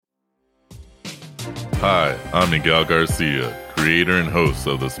Hi, I'm Miguel Garcia, creator and host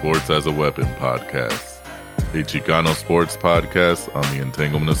of the Sports as a Weapon podcast, a Chicano sports podcast on the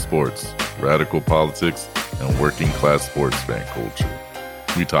entanglement of sports, radical politics, and working class sports fan culture.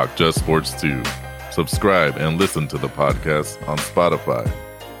 We talk just sports too. Subscribe and listen to the podcast on Spotify,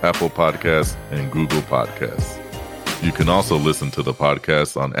 Apple Podcasts, and Google Podcasts. You can also listen to the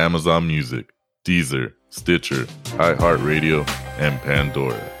podcast on Amazon Music, Deezer, Stitcher, iHeartRadio, and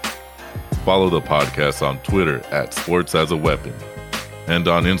Pandora. Follow the podcast on Twitter at Sports as a Weapon and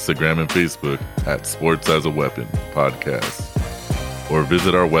on Instagram and Facebook at Sports as a Weapon Podcast. Or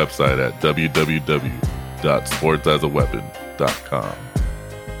visit our website at www.sportsasaweapon.com.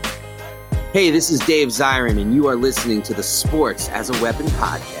 Hey, this is Dave Zirin, and you are listening to the Sports as a Weapon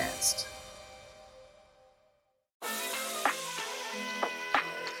podcast.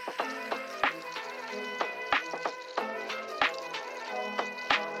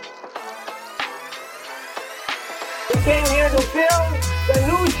 We came here to build the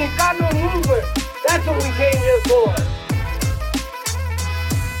new Chicano movement. That's what we came here for.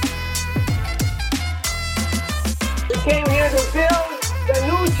 We came here to build the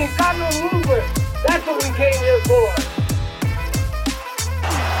new Chicano movement. That's what we came here for.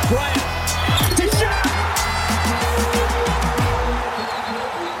 Bryant, to shot!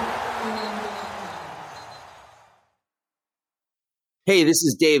 Hey, this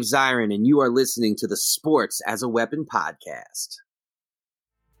is Dave Zirin, and you are listening to the Sports as a Weapon podcast.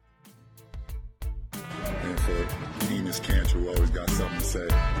 And for Enos Cantor, who always got something to say,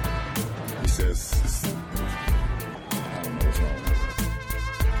 he says, I don't know what's wrong.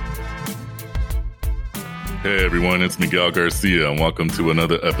 Hey everyone, it's Miguel Garcia, and welcome to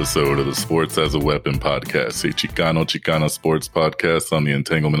another episode of the Sports as a Weapon podcast, a Chicano sports podcast on the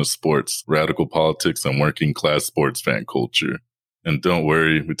entanglement of sports, radical politics, and working class sports fan culture. And don't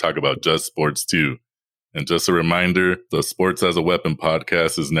worry, we talk about just sports too. And just a reminder, the Sports as a Weapon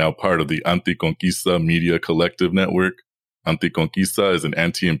podcast is now part of the Anticonquista Media Collective Network. Anticonquista is an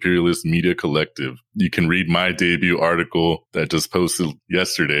anti-imperialist media collective. You can read my debut article that just posted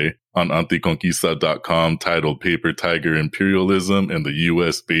yesterday on anticonquista.com titled Paper Tiger Imperialism and the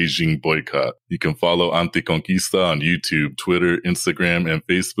U.S. Beijing Boycott. You can follow Anticonquista on YouTube, Twitter, Instagram, and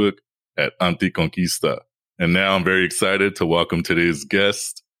Facebook at Anticonquista. And now I'm very excited to welcome today's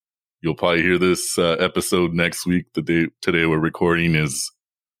guest. You'll probably hear this episode next week. The day today we're recording is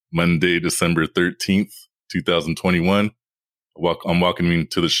Monday, December 13th, 2021. I'm welcoming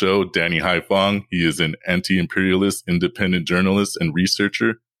to the show Danny Haiphong. He is an anti-imperialist, independent journalist and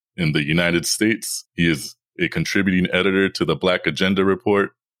researcher in the United States. He is a contributing editor to the Black Agenda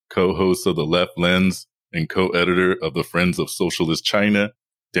Report, co-host of The Left Lens, and co-editor of the Friends of Socialist China.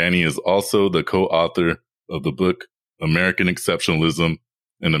 Danny is also the co-author of the book American Exceptionalism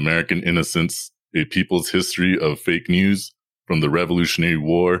and American Innocence, A People's History of Fake News from the Revolutionary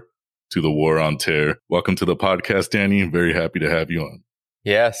War to the War on Terror. Welcome to the podcast, Danny. I'm very happy to have you on.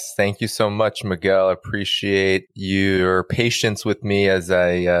 Yes, thank you so much, Miguel. I appreciate your patience with me as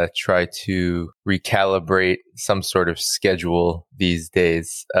I try to recalibrate some sort of schedule these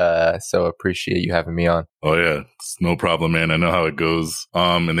days. So appreciate you having me on. Oh yeah, it's no problem, man. I know how it goes.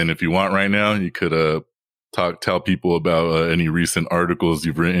 And then if you want right now, you could tell people about any recent articles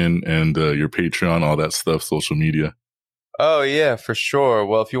you've written and your Patreon, all that stuff, social media. Oh, yeah, for sure.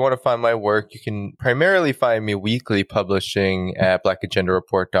 Well, if you want to find my work, you can primarily find me weekly publishing at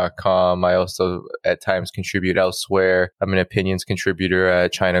blackagendareport.com. I also at times contribute elsewhere. I'm an opinions contributor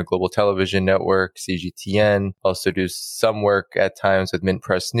at China Global Television Network, CGTN. Also do some work at times with Mint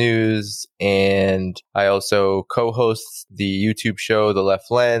Press News. And I also co-host the YouTube show, The Left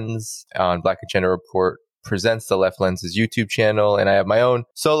Lens, on Black Agenda Report presents The Left Lens's YouTube channel, and I have my own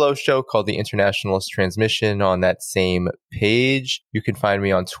solo show called The Internationalist Transmission on that same page. You can find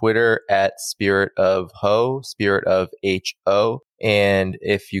me on Twitter at Spirit of Ho, Spirit of H-O. And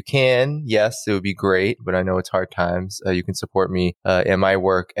if you can, yes, it would be great, but I know it's hard times. You can support me in my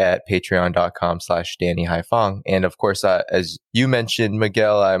work at patreon.com/Danny Haiphong. And of course, as you mentioned,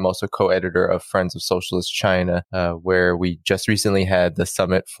 Miguel, I'm also co-editor of Friends of Socialist China, where we just recently had the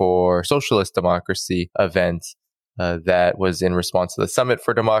Summit for Socialist Democracy event. That was in response to the Summit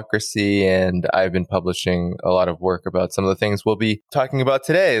for Democracy, and I've been publishing a lot of work about some of the things we'll be talking about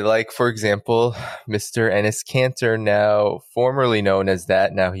today, like, for example, Mr. Enes Kanter, now formerly known as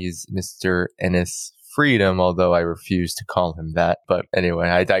that. Now he's Mr. Enes Freedom, although I refuse to call him that. But anyway,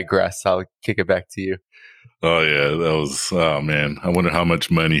 I digress. I'll kick it back to you. Oh, yeah, that was, oh, man. I wonder how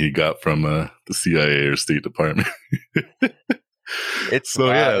much money he got from the CIA or State Department. It's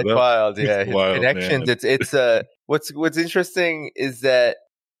wild. It's wild. Yeah. It's wild, connections. Man. It's what's interesting is that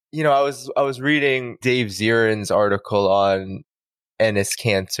I was reading Dave Zirin's article on Enes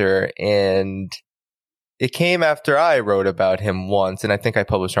Kanter, and it came after I wrote about him once, and I think I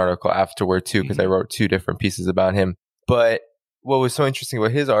published an article afterward too, because I wrote 2 different pieces about him. But what was so interesting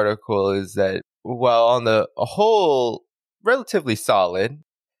about his article is that while on a whole relatively solid,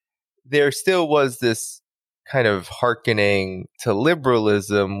 there still was this kind of hearkening to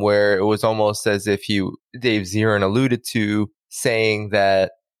liberalism where it was almost as if Dave Zirin alluded to, saying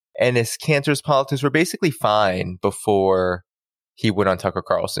that Enes Kanter's politics were basically fine before he went on Tucker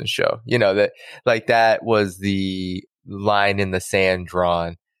Carlson's show. That was the line in the sand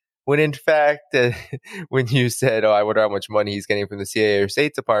drawn. When in fact, when you said, I wonder how much money he's getting from the CIA or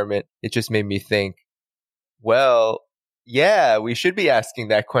State Department, it just made me think, well, yeah, we should be asking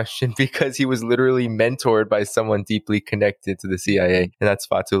that question, because he was literally mentored by someone deeply connected to the CIA. And that's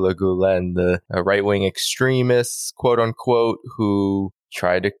Fethullah Gulen, the right-wing extremist, quote unquote, who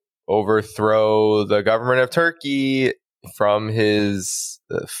tried to overthrow the government of Turkey from his,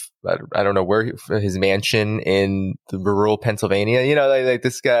 I don't know where, his mansion in the rural Pennsylvania.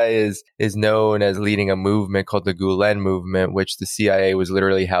 This guy is known as leading a movement called the Gulen movement, which the CIA was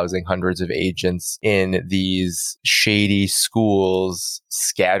literally housing hundreds of agents in these shady schools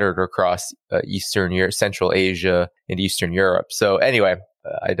scattered across Central Asia and Eastern Europe. So anyway,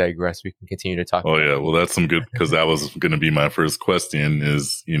 I digress. We can continue to talk. Oh, yeah. Well, that's some good, because that was going to be my first question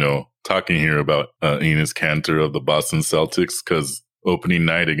is, talking here about Enes Kanter of the Boston Celtics, because opening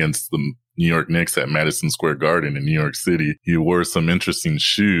night against the New York Knicks at Madison Square Garden in New York City, he wore some interesting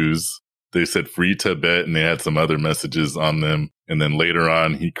shoes. They said free Tibet, and they had some other messages on them. And then later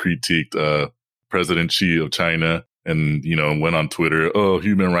on, he critiqued President Xi of China and, went on Twitter,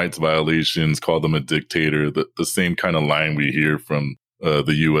 human rights violations, called them a dictator, the same kind of line we hear from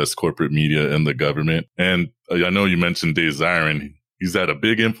the U.S. corporate media and the government. And I know you mentioned Dave Zirin. He's had a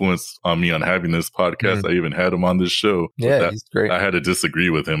big influence on me on having this podcast. I even had him on this show. Yeah, he's great. I had to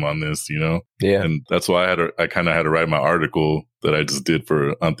disagree with him on this, Yeah. And that's why I kind of had to write my article that I just did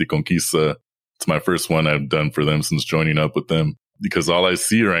for Anticonquista. It's my first one I've done for them since joining up with them. Because all I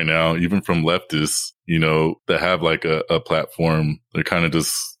see right now, even from leftists, that have like a platform, they're kind of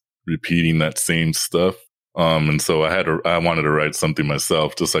just repeating that same stuff. And so I wanted to write something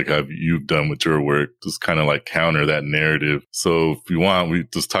myself, just like how you've done with your work, just kind of like counter that narrative. So if you want, we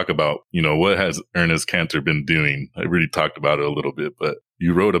just talk about, what has Enes Kanter been doing? I really talked about it a little bit, but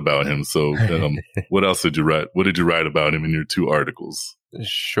you wrote about him. So what else did you write? What did you write about him in your 2 articles?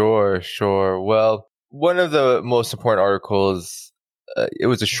 Sure. Well, one of the most important articles, it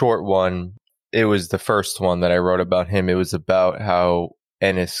was a short one. It was the first one that I wrote about him. It was about how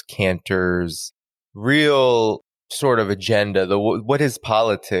Enes Kanter's real sort of agenda, what his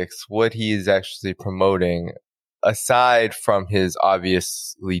politics, what he is actually promoting, aside from his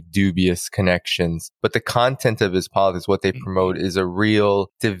obviously dubious connections, but the content of his politics, what they promote, is a real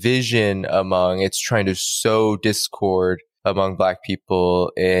division it's trying to sow discord among Black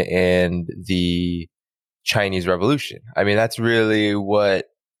people and the Chinese Revolution. I mean, that's really what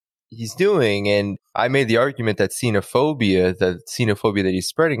he's doing. And I made the argument that xenophobia that he's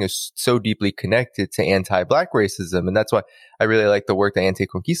spreading is so deeply connected to anti-Black racism. And that's why I really like the work that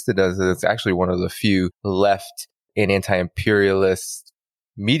Anticonquista does. It's actually one of the few left and anti-imperialist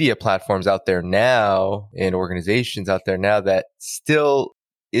media platforms out there now and organizations out there now that still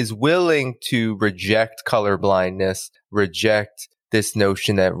is willing to reject colorblindness, reject this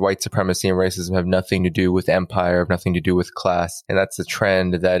notion that white supremacy and racism have nothing to do with empire, have nothing to do with class. And that's a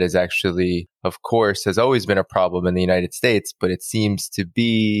trend that is actually, of course, has always been a problem in the United States, but it seems to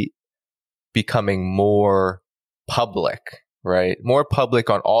be becoming more public, right? More public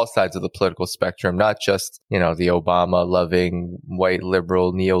on all sides of the political spectrum, not just, the Obama-loving white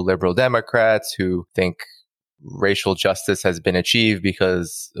liberal, neoliberal Democrats who think racial justice has been achieved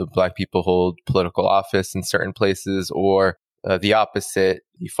because Black people hold political office in certain places, or the opposite,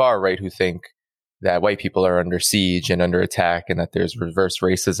 the far right, who think that white people are under siege and under attack and that there's reverse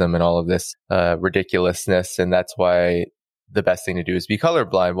racism and all of this ridiculousness. And that's why the best thing to do is be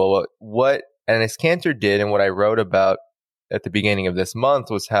colorblind. Well, what Enes Kanter did and what I wrote about at the beginning of this month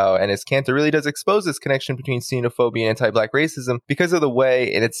was how Enes Kanter really does expose this connection between xenophobia and anti-Black racism because of the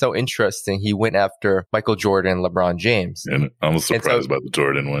way, and it's so interesting, he went after Michael Jordan and LeBron James. And I was surprised by the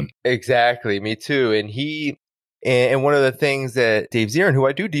Jordan one. Exactly, me too. And one of the things that Dave Zirin, who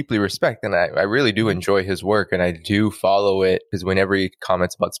I do deeply respect, and I really do enjoy his work, and I do follow it, because whenever he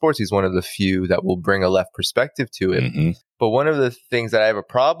comments about sports, he's one of the few that will bring a left perspective to it. Mm-hmm. But one of the things that I have a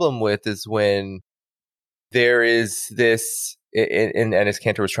problem with is when there is this and Enes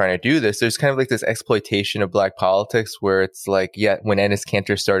Kanter was trying to do this, there's kind of like this exploitation of black politics where it's like, yeah, when Enes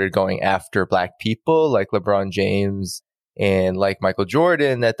Kanter started going after black people like LeBron James and like Michael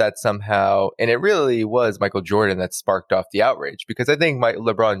Jordan, that somehow, and it really was Michael Jordan that sparked off the outrage, because I think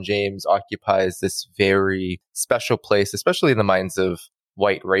LeBron James occupies this very special place, especially in the minds of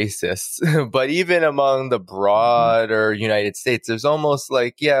white racists. But even among the broader United States, there's almost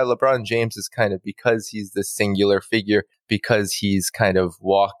like, yeah, LeBron James is kind of, because he's this singular figure, because he's kind of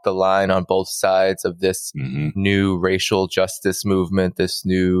walked the line on both sides of this new racial justice movement, this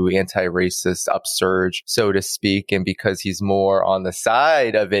new anti-racist upsurge, so to speak. And because he's more on the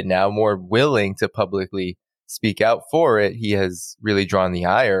side of it now, more willing to publicly speak out for it, he has really drawn the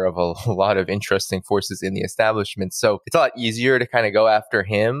ire of a lot of interesting forces in the establishment. So it's a lot easier to kind of go after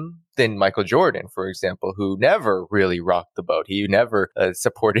him than Michael Jordan, for example, who never really rocked the boat. He never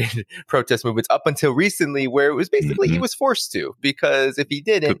supported protest movements up until recently, where it was basically he was forced to, because if he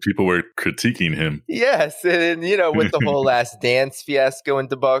didn't, people were critiquing him. Yes. And, you know, with the whole Last Dance fiasco and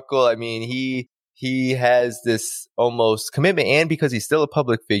debacle, I mean, he has this almost commitment, and because he's still a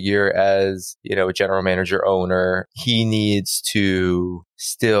public figure as, you know, a general manager, owner, he needs to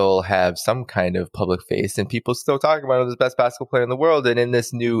still have some kind of public face, and people still talk about him as the best basketball player in the world. And in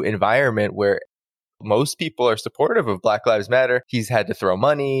this new environment where most people are supportive of Black Lives Matter, he's had to throw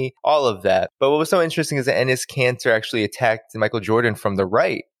money, all of that. But what was so interesting is that Enes Kanter actually attacked Michael Jordan from the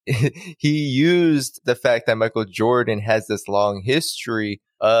right. He used the fact that Michael Jordan has this long history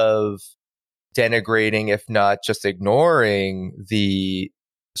of denigrating, if not just ignoring, the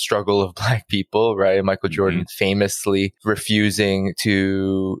struggle of black people, right? Michael Jordan famously refusing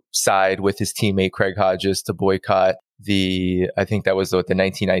to side with his teammate Craig Hodges to boycott I think that was the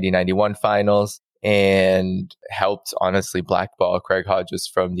 1990-91 finals, and helped honestly blackball Craig Hodges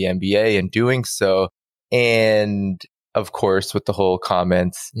from the NBA in doing so. And of course, with the whole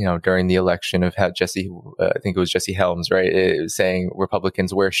comments, you know, during the election of how I think it was Jesse Helms, right? It was saying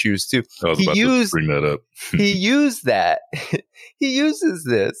Republicans wear shoes too. I was about to bring that up. He used that. He uses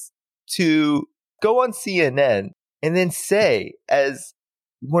this to go on CNN and then say, as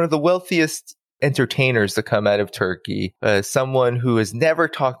one of the wealthiest entertainers to come out of Turkey, someone who has never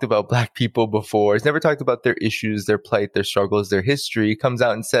talked about black people before, has never talked about their issues, their plight, their struggles, their history, comes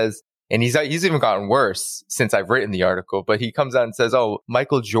out and says, and he's even gotten worse since I've written the article, but he comes out and says, oh,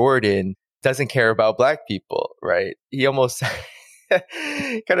 Michael Jordan doesn't care about black people, right? He almost kind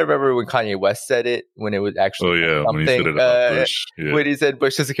of remember when Kanye West said it, when it was actually when he said it about Bush. Yeah. When he said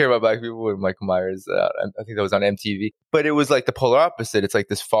Bush doesn't care about black people, when Michael Myers, I think that was on MTV. But it was like the polar opposite. It's like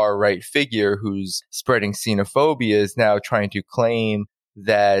this far right figure who's spreading xenophobia is now trying to claim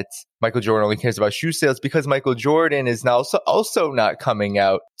that Michael Jordan only cares about shoe sales, because Michael Jordan is now also not coming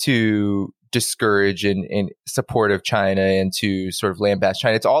out to discourage and support of China and to sort of lambaste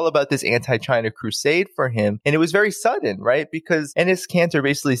China. It's all about this anti-China crusade for him. And it was very sudden, right? Because Enes Kanter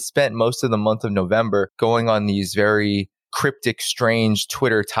basically spent most of the month of November going on these very cryptic, strange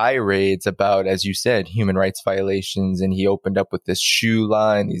Twitter tirades about, as you said, human rights violations. And he opened up with this shoe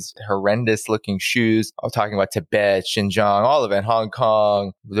line, these horrendous looking shoes. I was talking about Tibet, Xinjiang, all of it, Hong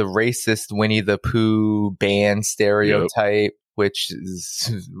Kong, the racist Winnie the Pooh band stereotype. Which is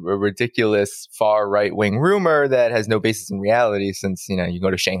a ridiculous far right-wing rumor that has no basis in reality, since, you know, you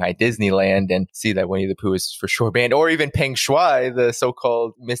go to Shanghai Disneyland and see that Winnie the Pooh is for sure banned, or even Peng Shuai, the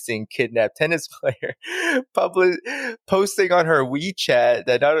so-called missing kidnapped tennis player, posting on her WeChat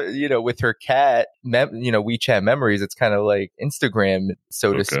that, you know, with her cat, WeChat memories, it's kind of like Instagram,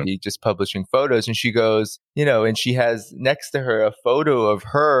 so to speak, just publishing photos. And she goes, you know, and she has next to her a photo of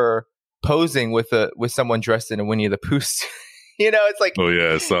her posing with someone dressed in a Winnie the Pooh suit. You know, it's like, oh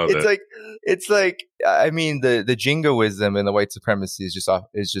yeah, I saw that. It's like, I mean, the jingoism and the white supremacy is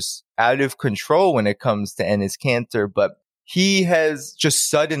just out of control when it comes to Enes Kanter, but he has just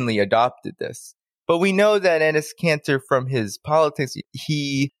suddenly adopted this. But we know that Enes Kanter, from his politics,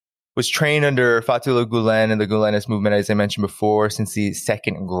 he was trained under Fethullah Gulen and the Gulenist movement, as I mentioned before, since the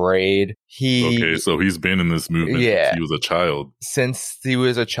second grade. So he's been in this movement since he was a child. Since he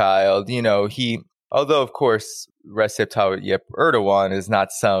was a child, you know, although, of course, Recep Tayyip Erdogan is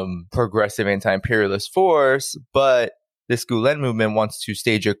not some progressive anti-imperialist force, but this Gulen movement wants to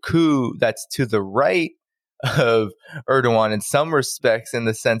stage a coup that's to the right of Erdogan in some respects, in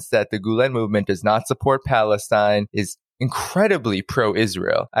the sense that the Gulen movement does not support Palestine, is incredibly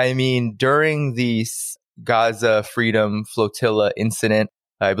pro-Israel. I mean, during the Gaza Freedom Flotilla incident,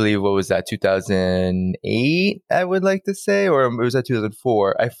 I believe, what was that, 2008, I would like to say, or was that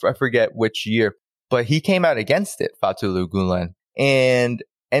 2004? I forget which year. But he came out against it, Fethullah Gulen. And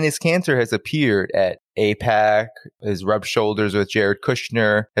Enes Kanter has appeared at AIPAC, has rubbed shoulders with Jared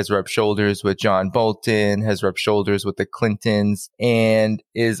Kushner, has rubbed shoulders with John Bolton, has rubbed shoulders with the Clintons, and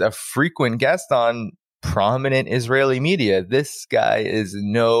is a frequent guest on prominent Israeli media. This guy is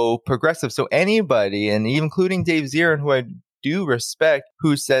no progressive. So anybody, and even including Dave Zirin, who I do respect,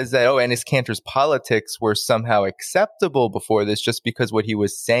 who says that, Enes Kanter's politics were somehow acceptable before this just because what he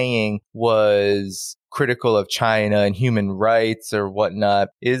was saying was critical of China and human rights or whatnot,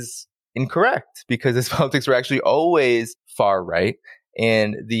 is incorrect, because his politics were actually always far right.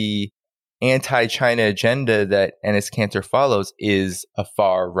 And the anti-China agenda that Enes Kanter follows is a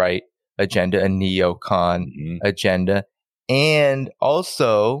far right agenda, a neocon agenda. And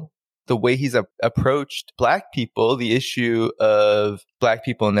also the way he's approached Black people, the issue of Black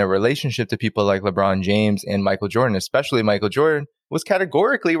people and their relationship to people like LeBron James and Michael Jordan, especially Michael Jordan, was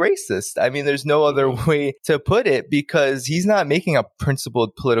categorically racist. I mean, there's no other way to put it, because he's not making a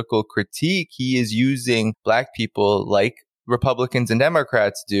principled political critique. He is using Black people, like Republicans and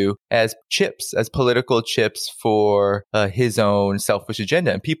Democrats do, as chips, as political chips for his own selfish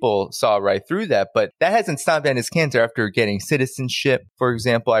agenda. And people saw right through that. But that hasn't stopped Enes Kanter after getting citizenship. For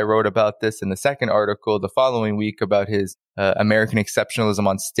example, I wrote about this in the second article the following week about his American exceptionalism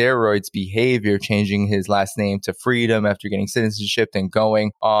on steroids behavior, changing his last name to Freedom after getting citizenship, and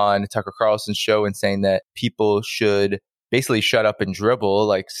going on Tucker Carlson's show and saying that people should basically shut up and dribble,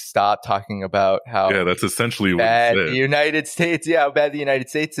 like stop talking about how that's essentially bad what the United States, how bad the United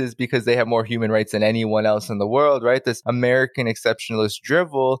States is because they have more human rights than anyone else in the world, right? This American exceptionalist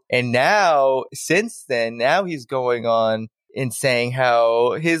drivel. And now, since then, now he's going on in saying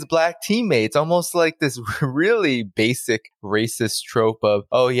how his Black teammates, almost like this really basic racist trope of,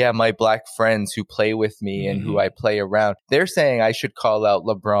 my Black friends who play with me and who I play around, they're saying I should call out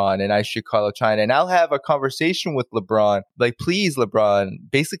LeBron and I should call out China, and I'll have a conversation with LeBron, like, please, LeBron,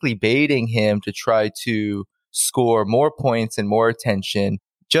 basically baiting him to try to score more points and more attention,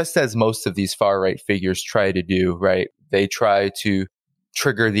 just as most of these far right figures try to do, right? They try to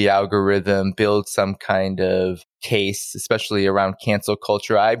trigger the algorithm, build some kind of case, especially around cancel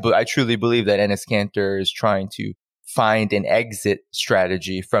culture. I truly believe that Enes Kanter is trying to find an exit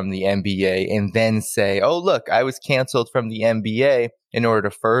strategy from the NBA and then say, look, I was canceled from the NBA in order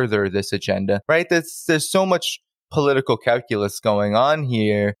to further this agenda, right? There's so much political calculus going on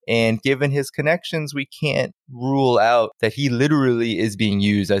here. And given his connections, we can't rule out that he literally is being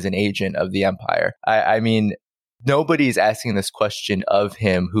used as an agent of the empire. I mean, nobody's asking this question of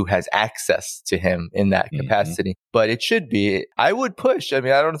him who has access to him in that capacity, but it should be. I would push. I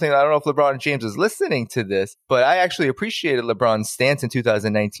mean, I don't know if LeBron James is listening to this, but I actually appreciated LeBron's stance in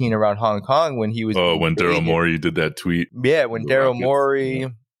 2019 around Hong Kong when he was. When Daryl Morey did that tweet. Yeah, when Daryl Morey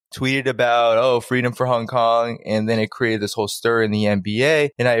tweeted about, freedom for Hong Kong, and then it created this whole stir in the NBA.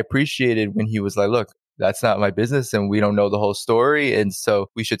 And I appreciated when he was like, look, that's not my business and we don't know the whole story, and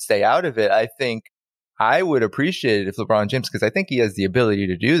so we should stay out of it. I think I would appreciate it if LeBron James, because I think he has the ability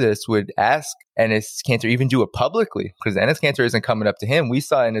to do this, would ask Enes Kanter, even do it publicly, because Enes Kanter isn't coming up to him. We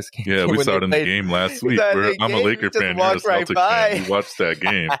saw Enes Kanter. Yeah, we saw it in the game last week. I'm a Laker fan. You're a Celtic fan. We watched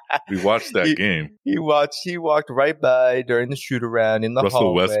that game. He walked right by during the shoot around in the Russell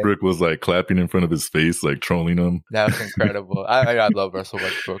hallway. Westbrook was like clapping in front of his face, like trolling him. That was incredible. I love Russell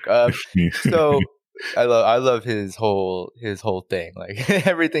Westbrook. So I love his whole thing, like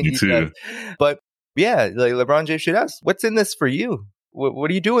everything he does. But yeah, like LeBron James should ask, what's in this for you?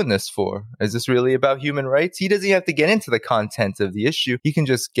 What are you doing this for? Is this really about human rights? He doesn't have to get into the content of the issue. He can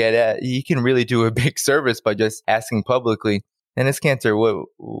just he can really do a big service by just asking publicly. Enes Kanter,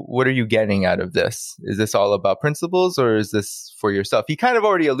 what are you getting out of this? Is this all about principles, or is this for yourself? He kind of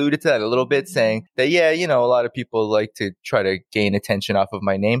already alluded to that a little bit, saying that, a lot of people like to try to gain attention off of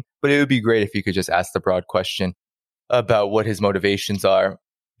my name, but it would be great if you could just ask the broad question about what his motivations are.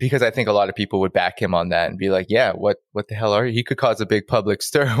 Because I think a lot of people would back him on that and be like, what the hell are you? He could cause a big public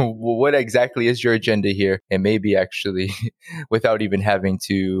stir. What exactly is your agenda here? And maybe actually, without even having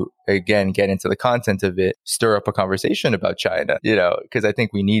to, again, get into the content of it, stir up a conversation about China, because I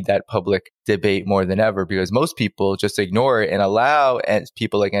think we need that public debate more than ever, because most people just ignore it and allow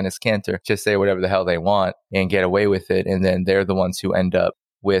people like Enes Kanter to say whatever the hell they want and get away with it. And then they're the ones who end up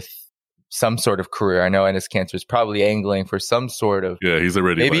with some sort of career. I know Enes Kanter is probably angling for some sort of. Yeah, he's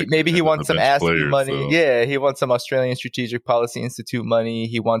already. Maybe he wants some ASPI money. So. Yeah, he wants some Australian Strategic Policy Institute money.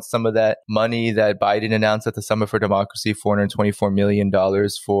 He wants some of that money that Biden announced at the Summit for Democracy, $424 million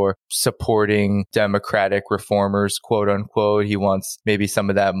for supporting democratic reformers, quote unquote. He wants maybe some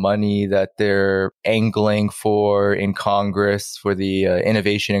of that money that they're angling for in Congress for the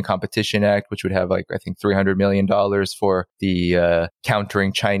Innovation and Competition Act, which would have I think $300 million for the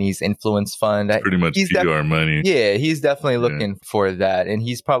countering Chinese influence influence fund. Pretty much PR money. Yeah, he's definitely looking for that. And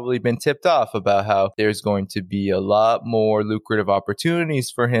he's probably been tipped off about how there's going to be a lot more lucrative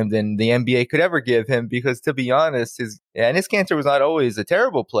opportunities for him than the NBA could ever give him. Because to be honest, Enes Kanter was not always a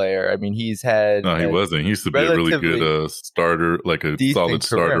terrible player. I mean, he's had... No, he wasn't. He used to be a really good starter, like a solid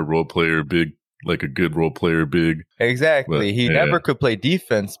starter role player, big. Like a good role player, big. Exactly. He never could play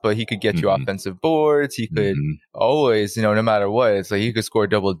defense, but he could get you offensive boards. He could always, no matter what, it's like he could score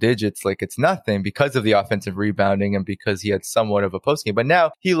double digits like it's nothing because of the offensive rebounding and because he had somewhat of a post game. But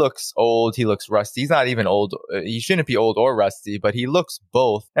now he looks old. He looks rusty. He's not even old. He shouldn't be old or rusty, but he looks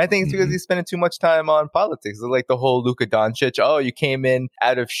both. And I think it's because he's spending too much time on politics. It's like the whole Luka Doncic, you came in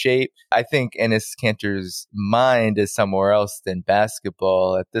out of shape. I think Enes Kanter's mind is somewhere else than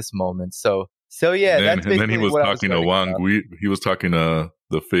basketball at this moment. So yeah, that's basically and then he was talking to Juan Guaido. He was talking to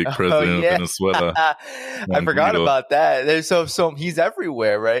the fake president of Venezuela. I forgot about that. There's so he's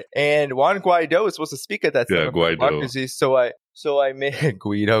everywhere, right? And Juan Guaido is supposed to speak at that. Yeah, Guaido. So I made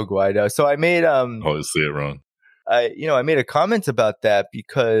Guaido. So I made always say it wrong. I made a comment about that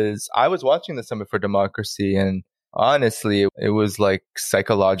because I was watching the Summit for Democracy, and honestly, it was like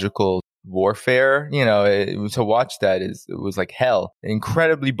psychological warfare. To watch that it was like hell.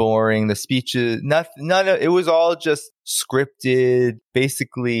 Incredibly boring. The speeches, it was all just scripted.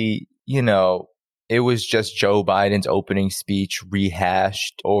 Basically, it was just Joe Biden's opening speech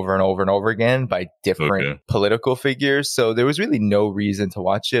rehashed over and over and over again by different political figures. So there was really no reason to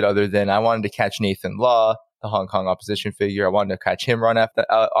watch it other than I wanted to catch Nathan Law, the Hong Kong opposition figure. I wanted to catch him run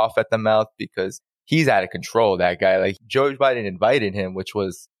off at the mouth because he's out of control, that guy. Like, Joe Biden invited him, which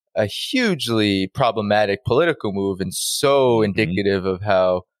was a hugely problematic political move and so indicative of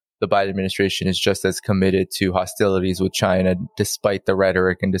how the Biden administration is just as committed to hostilities with China, despite the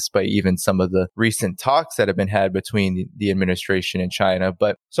rhetoric and despite even some of the recent talks that have been had between the administration and China.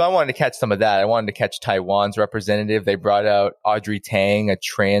 But so I wanted to catch some of that. I wanted to catch Taiwan's representative. They brought out Audrey Tang, a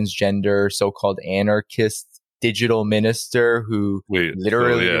transgender so-called anarchist digital minister who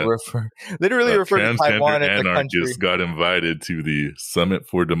literally referred to Taiwan as a country. Got invited to the Summit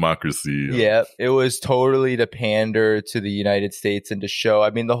for Democracy. Yeah, it was totally to pander to the United States and to show.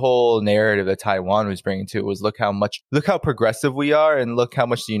 I mean, the whole narrative that Taiwan was bringing to it was look how progressive we are, and look how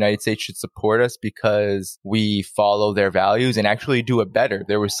much the United States should support us because we follow their values and actually do it better.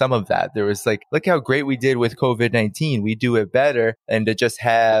 There was some of that. There was like, look how great we did with COVID-19. We do it better, and to just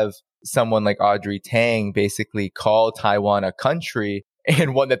have someone like Audrey Tang basically call Taiwan a country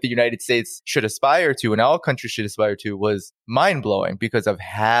and one that the United States should aspire to and all countries should aspire to was mind-blowing because of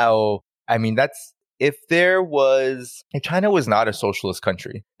how, I mean, if China was not a socialist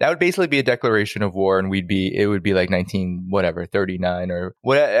country, that would basically be a declaration of war, and it would be like 39 or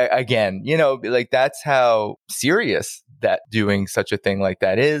what, again, like that's how serious that doing such a thing like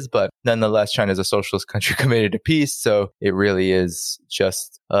that is. But nonetheless, China is a socialist country committed to peace. So it really is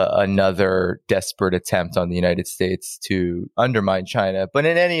just another desperate attempt on the United States to undermine China. But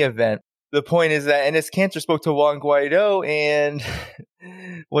in any event, the point is that Enes Kanter spoke to Juan Guaido, and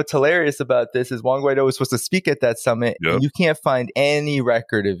what's hilarious about this is Juan Guaido was supposed to speak at that summit. Yep. And you can't find any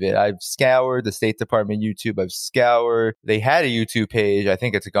record of it. I've scoured the State Department YouTube. I've scoured. They had a YouTube page. I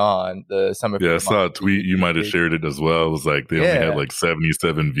think it's gone. The Summit. Yeah, I saw a tweet. You might have shared it as well. It was like they only had like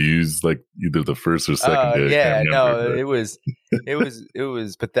 77 views, like either the first or second day. Yeah, no, it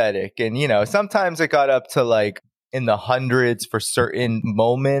was pathetic. And sometimes it got up to like in the hundreds for certain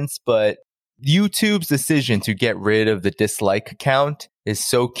moments, but YouTube's decision to get rid of the dislike count is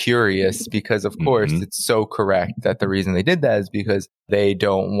so curious because, of course, it's so correct that the reason they did that is because they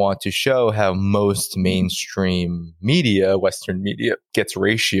don't want to show how most mainstream media, Western media, gets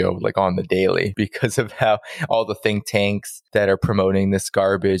ratio like on the daily because of how all the think tanks that are promoting this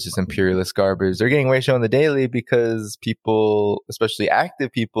garbage, this imperialist garbage, they're getting ratio on the daily because people, especially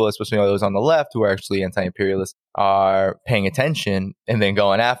active people, especially those on the left who are actually anti-imperialist, are paying attention and then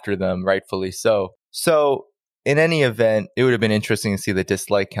going after them, rightfully so. So in any event, it would have been interesting to see the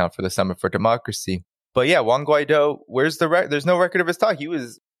dislike count for the Summit for Democracy. But yeah, Juan Guaido, where's the there's no record of his talk. He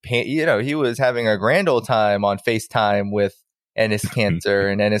was, he was having a grand old time on FaceTime with Enes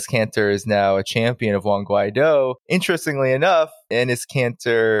Kanter, and Enes Kanter is now a champion of Juan Guaido. Interestingly enough, Enes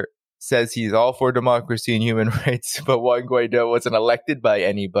Kanter says he's all for democracy and human rights, but Juan Guaido wasn't elected by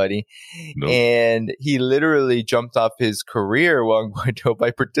anybody. Nope. And he literally jumped off his career, Juan Guaido, by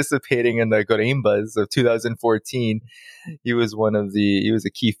participating in the Guarimbas of 2014. He was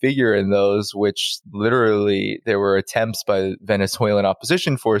a key figure in those, which literally there were attempts by Venezuelan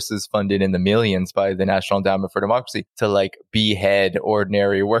opposition forces funded in the millions by the National Endowment for Democracy to like behead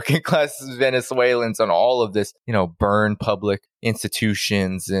ordinary working class Venezuelans on all of this, burn public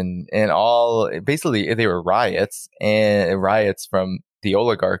institutions and all. Basically, they were riots from the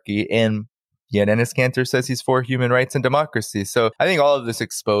oligarchy. And yet Enes Kanter says he's for human rights and democracy. So I think all of this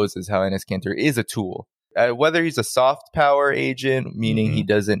exposes how Enes Kanter is a tool. Whether he's a soft power agent, meaning he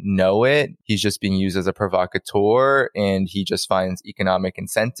doesn't know it, he's just being used as a provocateur and he just finds economic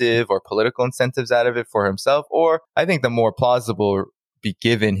incentive or political incentives out of it for himself. Or I think the more plausible, be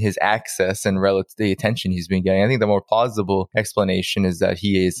given his access and relative the attention he's been getting, I think the more plausible explanation is that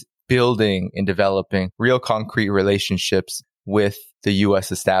he is building and developing real concrete relationships with the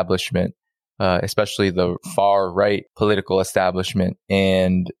U.S. establishment, especially the far right political establishment.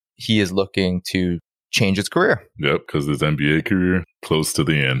 And he is looking to change his career. Yep, because his NBA career close to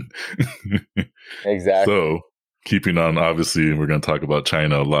the end. Exactly. So, keeping on, obviously, we're going to talk about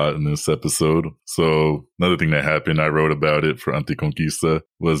China a lot in this episode. So, another thing that happened, I wrote about it for Anticonquista,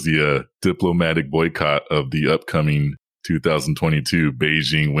 was the diplomatic boycott of the upcoming 2022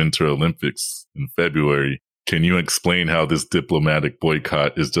 Beijing Winter Olympics in February. Can you explain how this diplomatic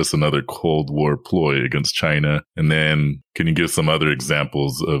boycott is just another Cold War ploy against China? And then can you give some other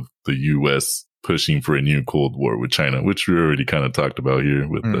examples of the U.S. pushing for a new Cold War with China, which we already kind of talked about here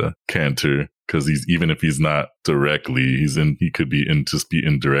with Kanter, because even if he's not directly, he could be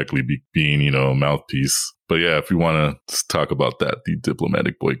indirectly being, a mouthpiece. But yeah, if you want to talk about that, the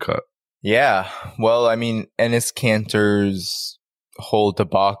diplomatic boycott. Yeah. Well, I mean, Enes Kanter's whole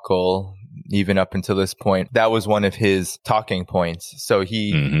debacle, even up until this point, that was one of his talking points. So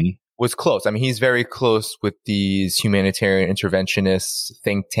he was close. I mean, he's very close with these humanitarian interventionists,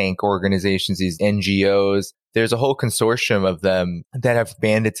 think tank organizations, these NGOs. There's a whole consortium of them that have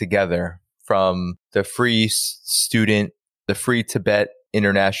banded together, from the Free Tibet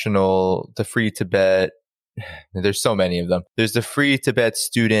International, the Free Tibet. There's so many of them. There's the Free Tibet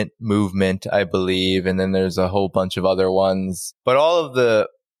Student Movement, I believe, and then there's a whole bunch of other ones. But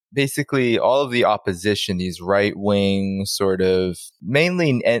basically all of the opposition, these right-wing sort of,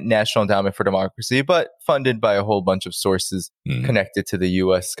 mainly National Endowment for Democracy, but funded by a whole bunch of sources connected to the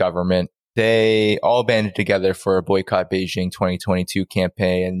U.S. government, they all banded together for a Boycott Beijing 2022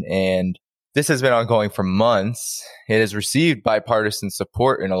 campaign. And this has been ongoing for months. It has received bipartisan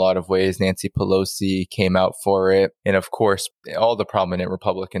support in a lot of ways. Nancy Pelosi came out for it. And of course, all the prominent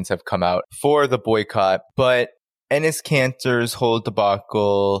Republicans have come out for the boycott. But Enes Kanter's whole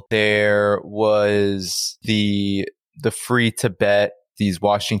debacle, there was the Free Tibet, these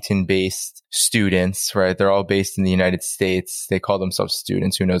Washington-based students, right? They're all based in the United States. They call themselves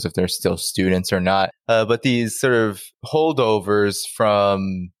students. Who knows if they're still students or not? But these sort of holdovers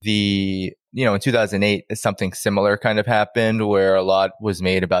from in 2008, something similar kind of happened, where a lot was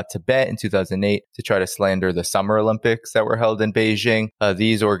made about Tibet in 2008 to try to slander the Summer Olympics that were held in Beijing.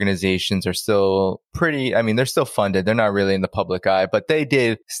 These organizations are still they're still funded. They're not really in the public eye, but they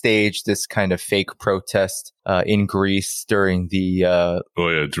did stage this kind of fake protest in Greece during the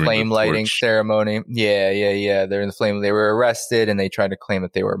flame lighting ceremony. Yeah. They're in the flame. They were arrested and they tried to claim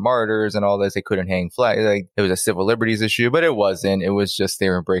that they were martyrs and all this. They couldn't hang flags. Like, it was a civil liberties issue, but it wasn't. It was just they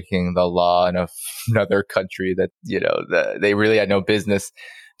were breaking the law in another country that, they really had no business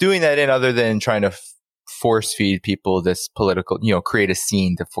doing that in, other than trying to force feed people this political, create a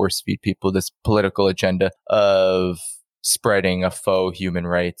scene to force feed people this political agenda of spreading a faux human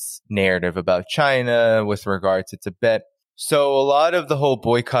rights narrative about China with regard to Tibet. So a lot of the whole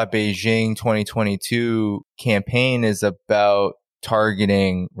Boycott Beijing 2022 campaign is about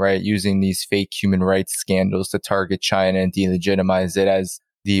targeting, right, using these fake human rights scandals to target China and delegitimize it as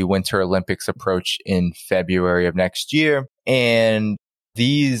the Winter Olympics approach in February of next year. And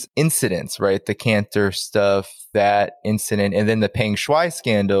these incidents, right, the Kanter stuff, that incident, and then the Peng Shuai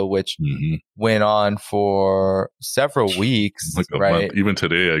scandal, which went on for several weeks, like right? Month. Even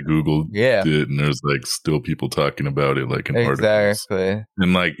today I Googled it, and there's still people talking about it, in articles.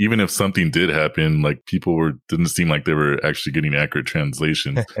 And even if something did happen, people didn't seem like they were actually getting accurate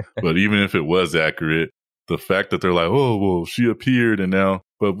translations. But even if it was accurate, the fact that they're oh, well, she appeared and now,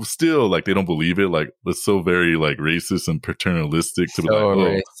 but still, they don't believe it. It's so very, racist and paternalistic to be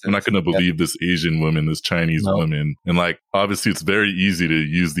I'm not going to believe this Asian woman, this Chinese woman. And, obviously, it's very easy to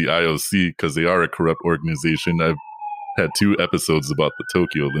use the IOC because they are a corrupt organization. I've had 2 episodes about the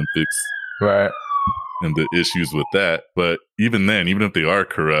Tokyo Olympics. Right. And the issues with that. But even then, even if they are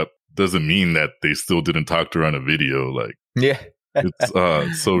corrupt, doesn't mean that they still didn't talk to her on a video. Yeah.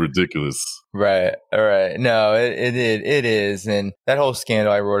 It's so ridiculous. Right. All right. No, it is. And that whole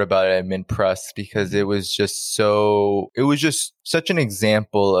scandal, I wrote about it at Mint Press because it was just such an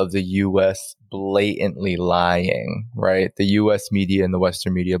example of the U.S. blatantly lying, right? The U.S. media and the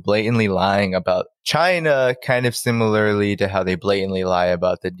Western media blatantly lying about China, kind of similarly to how they blatantly lie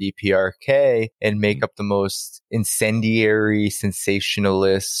about the DPRK and make up the most incendiary,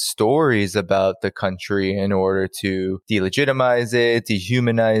 sensationalist stories about the country in order to delegitimize it,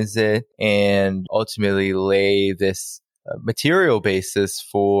 dehumanize it, and ultimately lay this material basis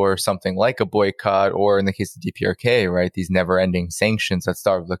for something like a boycott, or in the case of DPRK, right, these never-ending sanctions that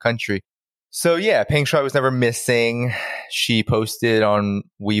starve the country. So yeah, Peng Shuai was never missing. She posted on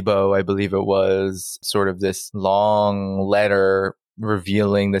Weibo, I believe it was, sort of this long letter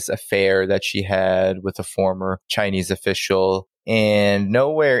revealing this affair that she had with a former Chinese official. And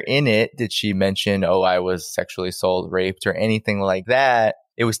nowhere in it did she mention, oh, I was sexually assaulted, raped, or anything like that.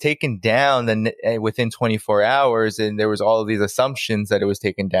 It was taken down within 24 hours, and there was all of these assumptions that it was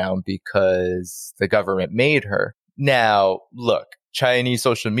taken down because the government made her. Now, look, Chinese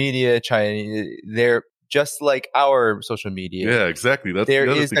social media, they're just like our social media. Yeah, exactly. That's there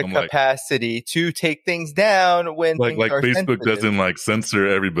the is the capacity to take things down when things are Facebook sensitive. doesn't censor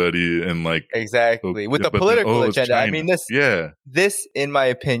everybody and exactly with the political agenda. I mean, this, in my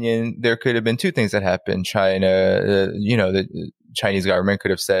opinion, there could have been two things that happened. China, the Chinese government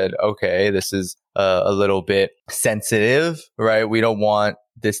could have said, okay, this is a little bit sensitive, right? We don't want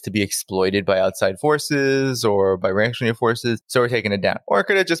this to be exploited by outside forces or by reactionary forces, so we're taking it down. Or it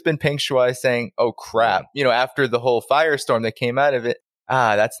could have just been Peng Shuai saying, oh crap, after the whole firestorm that came out of it,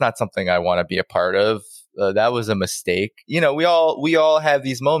 that's not something I want to be a part of. That was a mistake. We all have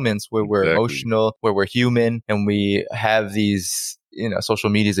these moments where we're emotional, where we're human, and we have these, social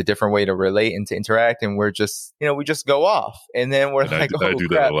media is a different way to relate and to interact. And we're just, we just go off. And then we're I do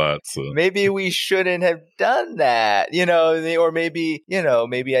that a lot. So maybe we shouldn't have done that, or maybe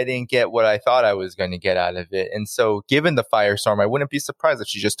I didn't get what I thought I was going to get out of it. And so given the firestorm, I wouldn't be surprised if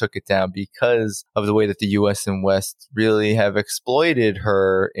she just took it down because of the way that the US and West really have exploited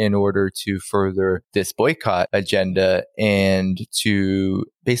her in order to further this boycott agenda and to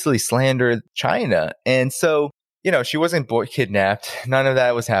basically slander China. And so, she wasn't kidnapped. None of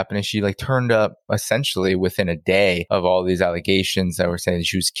that was happening. She turned up essentially within a day of all these allegations that were saying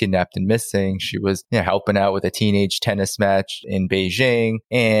she was kidnapped and missing. She was helping out with a teenage tennis match in Beijing.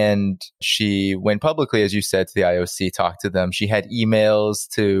 And she went publicly, as you said, to the IOC, talked to them. She had emails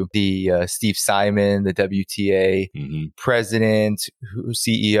to the Steve Simon, the WTA president,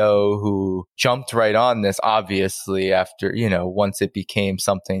 CEO, who jumped right on this, obviously, after, once it became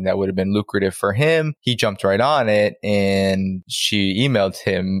something that would have been lucrative for him. He jumped right on it, and she emailed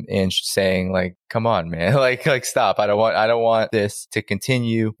him and saying come on, man, stop. I don't want this to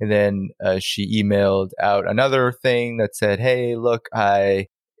continue. And then she emailed out another thing that said, hey, look,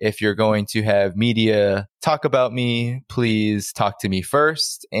 if you're going to have media talk about me, please talk to me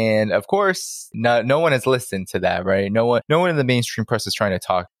first. And of course, no one has listened to that, right? No one in the mainstream press is trying to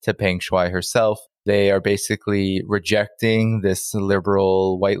talk to Peng Shuai herself. They are basically rejecting this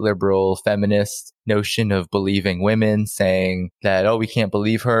white liberal feminist notion of believing women, saying that, we can't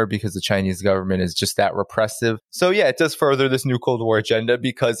believe her because the Chinese government is just that repressive. So yeah, it does further this new Cold War agenda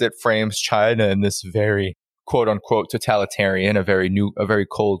because it frames China in this very quote unquote totalitarian, a very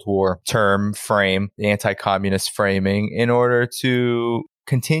Cold War term frame, the anti-communist framing, in order to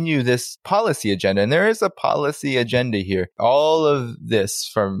continue this policy agenda. And there is a policy agenda here. All of this,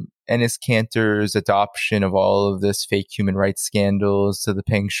 from Enes Kanter's adoption of all of this fake human rights scandals to the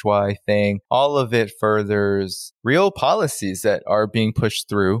Peng Shuai thing, all of it furthers real policies that are being pushed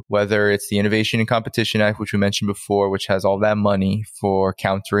through, whether it's the Innovation and Competition Act, which we mentioned before, which has all that money for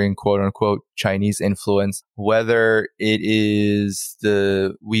countering quote unquote Chinese influence, whether it is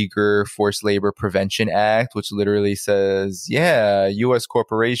the Uyghur Forced Labor Prevention Act, which literally says, U.S.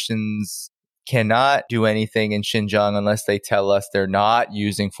 corporations cannot do anything in Xinjiang unless they tell us they're not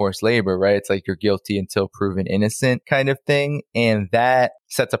using forced labor, right? It's like you're guilty until proven innocent kind of thing. And that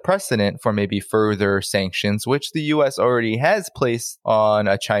sets a precedent for maybe further sanctions, which the U.S. already has placed on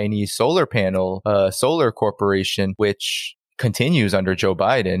a Chinese solar corporation, which continues under Joe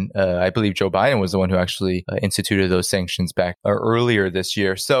Biden. I believe Joe Biden was the one who actually instituted those sanctions back earlier this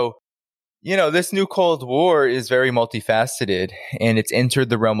year. So this new Cold War is very multifaceted, and it's entered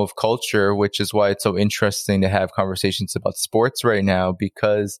the realm of culture, which is why it's so interesting to have conversations about sports right now,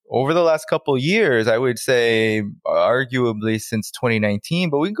 because over the last couple of years, I would say arguably since 2019,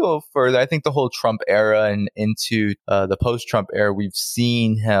 but we can go further. I think the whole Trump era and into the post-Trump era, we've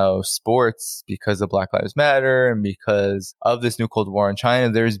seen how sports, because of Black Lives Matter and because of this new Cold War in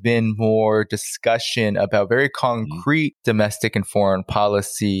China, there's been more discussion about very concrete domestic and foreign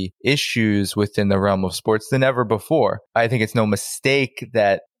policy issues within the realm of sports than ever before. I think it's no mistake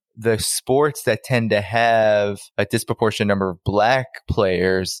that the sports that tend to have a disproportionate number of Black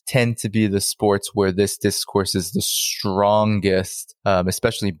players tend to be the sports where this discourse is the strongest,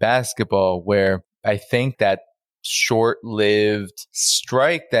 especially basketball, where I think that short-lived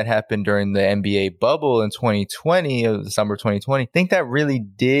strike that happened during the NBA bubble in 2020, the summer of 2020, I think that really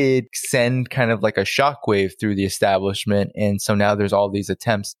did send kind of like a shockwave through the establishment. And so now there's all these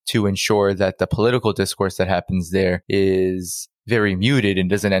attempts to ensure that the political discourse that happens there is very muted and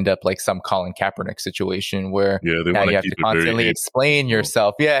doesn't end up like some Colin Kaepernick situation where now you have to constantly explain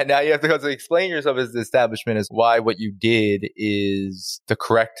yourself. Yeah, now you have to constantly explain yourself as the establishment as why what you did is the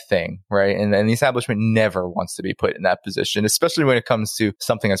correct thing, right? And the establishment never wants to be put in that position, especially when it comes to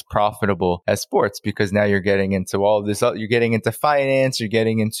something as profitable as sports, because now you're getting into all of this, you're getting into finance, you're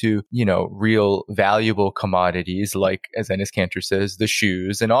getting into, real valuable commodities like, as Enes Kanter says, the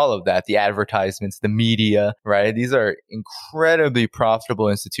shoes and all of that, the advertisements, the media, right? These are incredibly profitable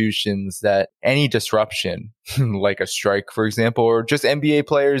institutions that any disruption, like a strike, for example, or just NBA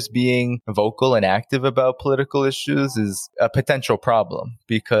players being vocal and active about political issues is a potential problem,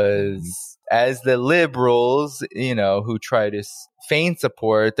 because as the liberals, who try to feign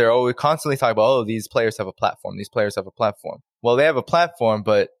support, they're always constantly talking about, these players have a platform. These players have a platform. Well, they have a platform,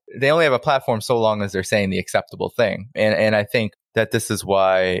 but they only have a platform so long as they're saying the acceptable thing. And I think that this is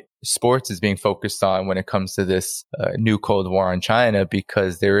why sports is being focused on when it comes to this new Cold War on China,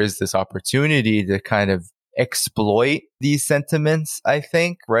 because there is this opportunity to kind of exploit these sentiments, I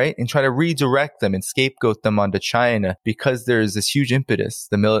think, right? And try to redirect them and scapegoat them onto China, because there's this huge impetus.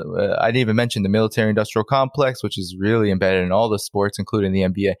 I didn't even mention the military-industrial complex, which is really embedded in all the sports, including the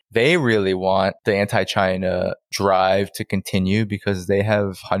NBA. They really want the anti-China drive to continue because they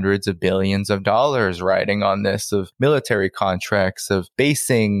have hundreds of billions of dollars riding on this, of military contracts, of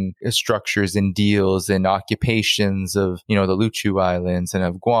basing structures and deals and occupations of, the Luchu Islands and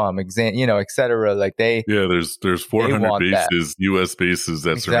of Guam, et cetera. Like there's 400 bases, U.S. bases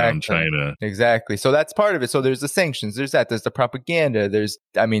that surround China. Exactly. So that's part of it. So there's the sanctions, there's the propaganda,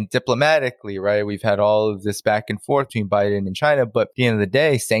 diplomatically, right? We've had all of this back and forth between Biden and China, but at the end of the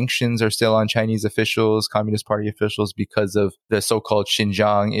day, sanctions are still on Chinese officials, Communist Party officials, because of the so-called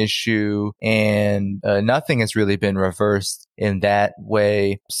Xinjiang issue, and nothing has really been reversed in that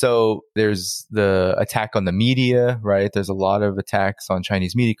way. So there's the attack on the media, right? There's a lot of attacks on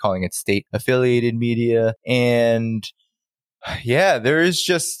Chinese media, calling it state-affiliated media. And there is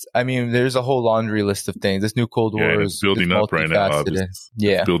there's a whole laundry list of things. This new Cold War is building up right now. Obviously.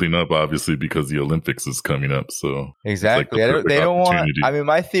 It's building up, obviously, because the Olympics is coming up. So exactly, they don't want.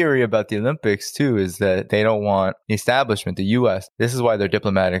 My theory about the Olympics too is that they don't want the establishment, the U.S. This is why they're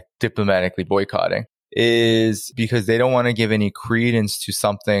diplomatically boycotting. Is because they don't want to give any credence to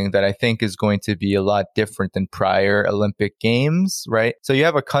something that I think is going to be a lot different than prior Olympic Games, right? So you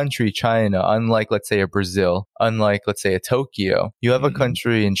have a country, China, unlike, let's say, a Brazil, unlike, let's say, a Tokyo. You have a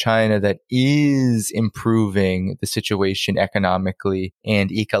country in China that is improving the situation economically and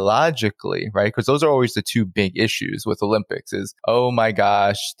ecologically, right? Because those are always the two big issues with Olympics is, oh my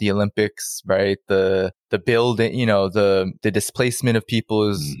gosh, the Olympics, right? The building, the displacement of people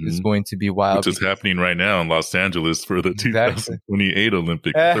is going to be wild. Which is happening right now in Los Angeles for the 2028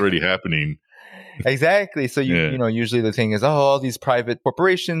 Olympics. It's already happening. Exactly. So usually the thing is, all these private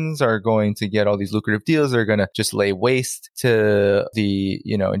corporations are going to get all these lucrative deals. They're going to just lay waste to the,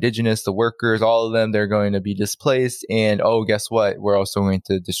 indigenous, the workers, all of them. They're going to be displaced. And guess what? We're also going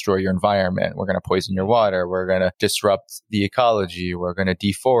to destroy your environment. We're going to poison your water. We're going to disrupt the ecology. We're going to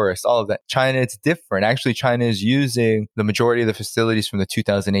deforest, all of that. China, it's different. Actually, China is using the majority of the facilities from the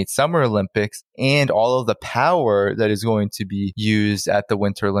 2008 Summer Olympics, and all of the power that is going to be used at the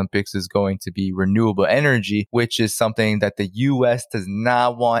Winter Olympics is going to be renewable energy, which is something that the U.S. does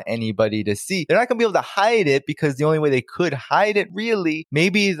not want anybody to see. They're not going to be able to hide it because the only way they could hide it really,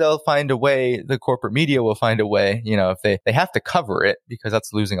 maybe they'll find a way, the corporate media will find a way, if they have to cover it because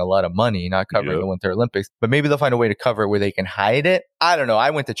that's losing a lot of money, not covering the Winter Olympics, but maybe they'll find a way to cover it where they can hide it. I don't know. I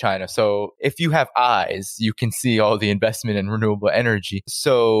went to China. So if you have eyes, you can see all the investment in renewable energy.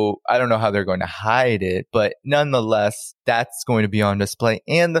 So I don't know how they're going to hide it, but nonetheless, that's going to be on display.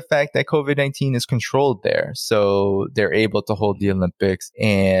 And the fact that COVID-19 is controlled there. So they're able to hold the Olympics,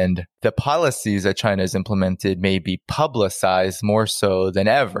 and the policies that China has implemented may be publicized more so than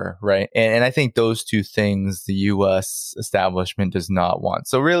ever, right? And I think those two things the U.S. establishment does not want.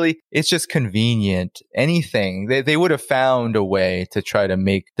 So really, it's just convenient. Anything, they would have found a way to try to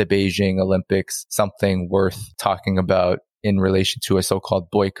make the Beijing Olympics something worth talking about in relation to a so-called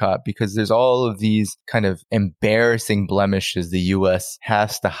boycott, because there's all of these kind of embarrassing blemishes the U.S.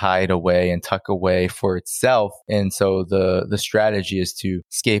 has to hide away and tuck away for itself. And so the strategy is to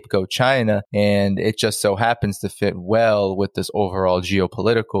scapegoat China. And it just so happens to fit well with this overall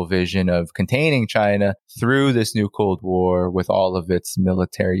geopolitical vision of containing China through this new Cold War with all of its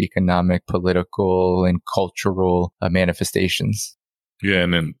military, economic, political, and cultural manifestations. Yeah,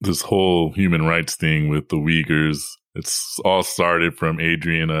 and then this whole human rights thing with the Uyghurs, it's all started from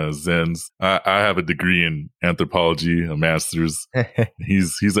Adrian Zenz. I have a degree in anthropology, a master's.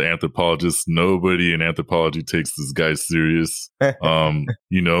 He's an anthropologist. Nobody in anthropology takes this guy serious.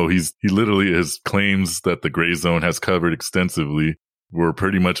 He literally, his claims that the gray zone has covered extensively were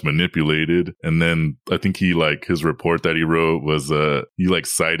pretty much manipulated. And then I think his report that he wrote was, he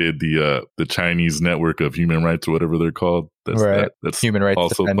cited the Chinese Network of Human Rights or whatever they're called. That's Human Rights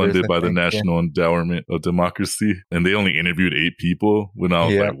also Defenders, funded by the National Endowment of Democracy. And they only interviewed 8 people when I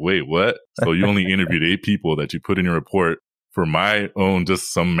was like, wait, what? So you only interviewed 8 people that you put in your report. For my own,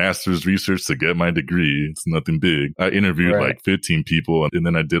 just some master's research to get my degree. It's nothing big. I interviewed 15 people, and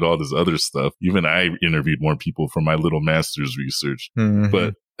then I did all this other stuff. Even I interviewed more people for my little master's research. Mm-hmm.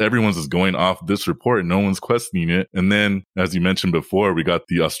 But everyone's just going off this report. No one's questioning it. And then, as you mentioned before, we got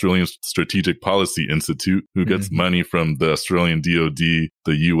the Australian Strategic Policy Institute, who gets money from the Australian DOD,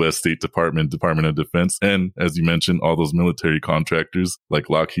 the US State Department of Defense, and, as you mentioned, all those military contractors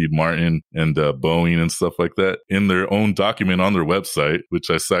like Lockheed Martin and Boeing and stuff like that. In their own document on their website, which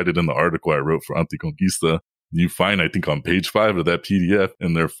I cited in the article I wrote for Anticonquista, you find, I think, on page 5 of that PDF,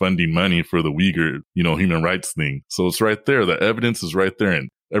 and they're funding money for the Uyghur, human rights thing. So it's right there. The evidence is right there. And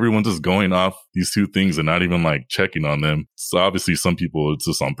everyone's just going off these 2 things and not even checking on them. So obviously some people, it's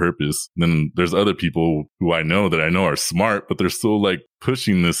just on purpose. Then there's other people who I know are smart, but they're still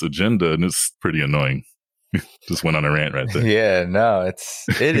pushing this agenda, and it's pretty annoying. Just went on a rant right there. Yeah, no,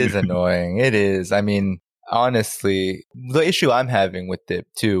 it is annoying. It is. I mean, honestly, the issue I'm having with it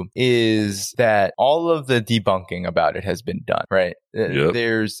too is that all of the debunking about it has been done, right?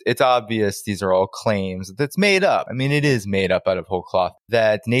 Yep. It's obvious these are all claims that's made up. I mean, it is made up out of whole cloth.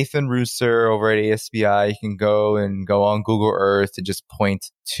 That Nathan Rooser over at ASBI can go on Google Earth and just point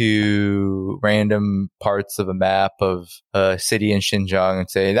to random parts of a map of a city in Xinjiang and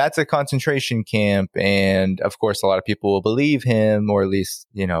say, that's a concentration camp. And of course, a lot of people will believe him, or at least,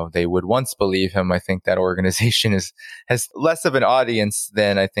 they would once believe him. I think that organization has less of an audience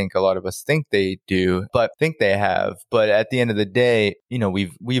than I think a lot of us think they do, but think they have. But at the end of the day,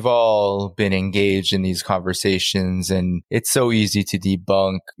 we've all been engaged in these conversations, and it's so easy to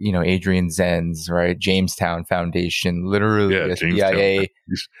debunk, Adrian Zenz, right? Jamestown Foundation, literally a CIA.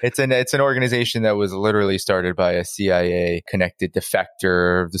 It's an organization that was literally started by a CIA connected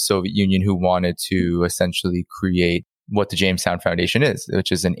defector of the Soviet Union who wanted to essentially create what the Jamestown Foundation is,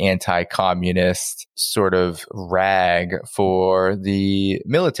 which is an anti-communist sort of rag for the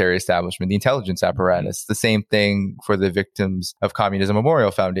military establishment, the intelligence apparatus. The same thing for the Victims of Communism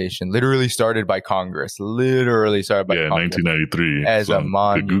Memorial Foundation, literally started by Congress, Congress. 1993. As a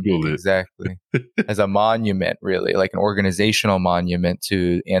monument. Google it. Exactly. As a monument, really, like an organizational monument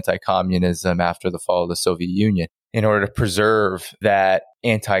to anti-communism after the fall of the Soviet Union, in order to preserve that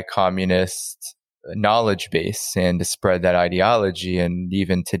anti-communist knowledge base and to spread that ideology. And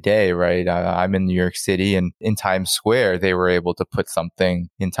even today, right, I'm in New York City, and in Times Square, they were able to put something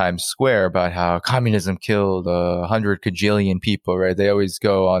in Times Square about how communism killed 100 kajillion people, right? They always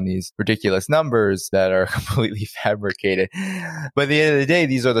go on these ridiculous numbers that are completely fabricated. But at the end of the day,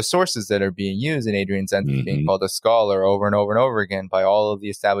 these are the sources that are being used, and Adrian Zenz being called a scholar over and over and over again by all of the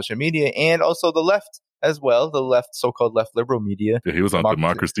establishment media, and also the left as well, the so-called left liberal media. Yeah, he was on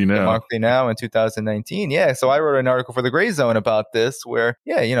Democracy Now! Democracy Now! In 2019. Yeah, so I wrote an article for the Gray Zone about this where,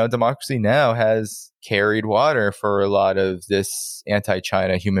 Democracy Now! has carried water for a lot of this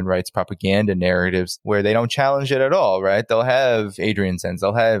anti-China human rights propaganda narratives where they don't challenge it at all, right? They'll have Adrian Zenz,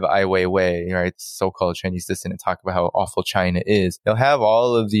 they'll have Ai Weiwei, right? So-called Chinese dissident, talk about how awful China is. They'll have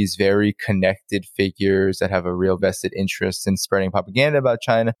all of these very connected figures that have a real vested interest in spreading propaganda about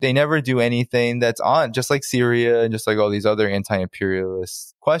China. They never do anything that's on, just like Syria and just like all these other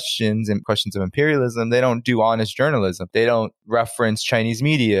anti-imperialist questions and questions of imperialism. They don't do honest journalism. They don't reference Chinese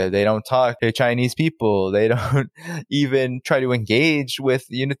media. They don't talk to Chinese people. They don't even try to engage with,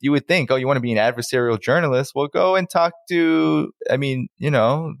 you would think, oh, you want to be an adversarial journalist? Well, go and talk to,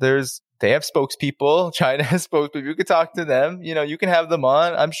 they have spokespeople. China has spokespeople. You could talk to them. You can have them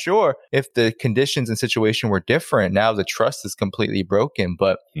on. I'm sure if the conditions and situation were different, now the trust is completely broken.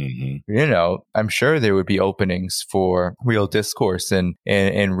 But, I'm sure there would be openings for real discourse and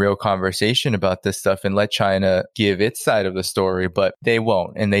real conversation about this stuff and let China give its side of the story. But they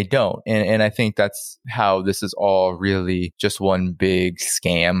won't and they don't. And I think that's how this is all really just one big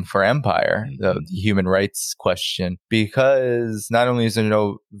scam for empire, the human rights question, because not only is there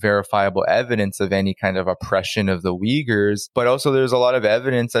no verifiable evidence of any kind of oppression of the Uyghurs, but also there's a lot of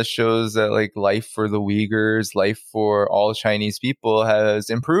evidence that shows that like life for the Uyghurs, life for all Chinese people has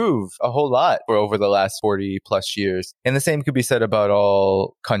improved a whole lot for over the last 40 plus years. And the same could be said about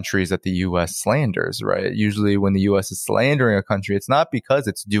all countries that the US slanders, right? Usually when the US is slandering a country, it's not because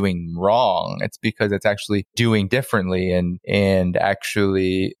it's doing wrong. It's because it's actually doing differently and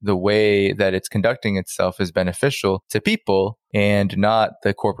actually the way that it's conducting itself is beneficial to people and not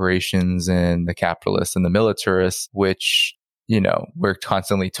the corporations and the capitalists and the militarists, which, we're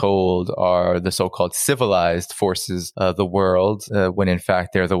constantly told are the so-called civilized forces of the world, when in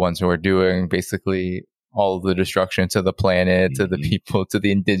fact they're the ones who are doing basically all of the destruction to the planet, to the people, to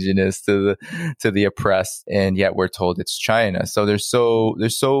the indigenous, to the oppressed, and yet we're told it's China. So there's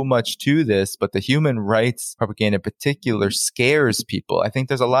so much to this, but the human rights propaganda in particular scares people. I think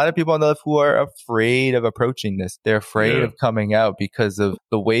there's a lot of people on the left who are afraid of approaching this. They're afraid of coming out because of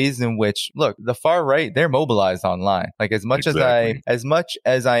the ways in which, look, the far right, they're mobilized online. Like as much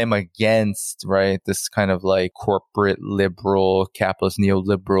as I am against, right, this kind of like corporate liberal, capitalist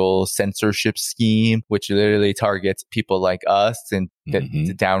neoliberal censorship scheme, which literally targets people like us and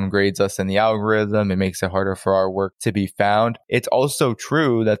downgrades us in the algorithm and makes it harder for our work to be found. It's also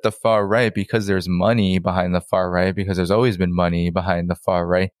true that the far right, because there's money behind the far right, because there's always been money behind the far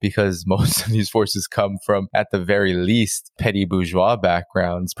right, because most of these forces come from, at the very least, petty bourgeois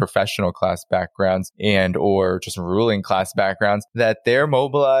backgrounds, professional class backgrounds, and or just ruling class backgrounds, that they're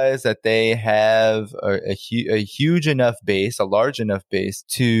mobilized, that they have a huge enough base, a large enough base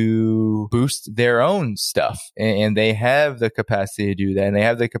to boost their own stuff. And they have the capacity to do that. And they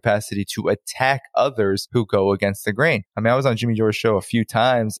have the capacity to attack others who go against the grain. I mean, I was on Jimmy Dore's show a few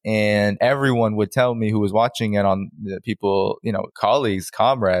times and everyone would tell me who was watching it on people, colleagues,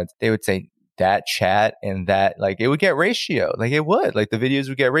 comrades, they would say, that chat and that, like, it would get ratio. Like it would, like the videos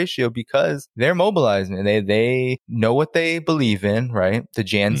would get ratio because they're mobilizing and they know what they believe in, right? The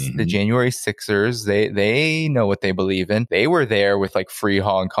January 6ers, they know what they believe in. They were there with like Free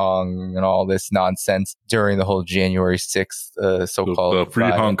Hong Kong and all this nonsense during the whole January 6th, so-called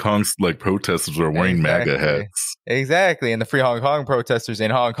Free Hong Kong's like protesters were wearing MAGA hats. Exactly. And the Free Hong Kong protesters in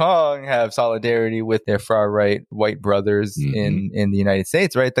Hong Kong have solidarity with their far right white brothers in the United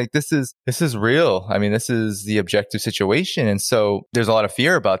States, right? Like this is real. I mean, this is the objective situation. And so there's a lot of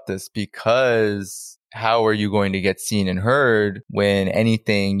fear about this because how are you going to get seen and heard when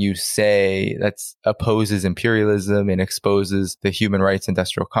anything you say that opposes imperialism and exposes the human rights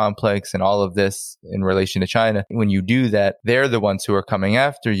industrial complex and all of this in relation to China? When you do that, they're the ones who are coming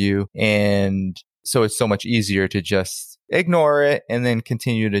after you. And so it's so much easier to just ignore it and then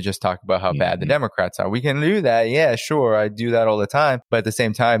continue to just talk about how bad the Democrats are. We can do that. Yeah, sure. I do that all the time. But at the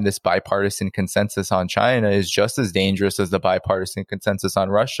same time, this bipartisan consensus on China is just as dangerous as the bipartisan consensus on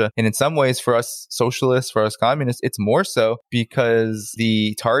Russia. And in some ways, for us socialists, for us communists, it's more so because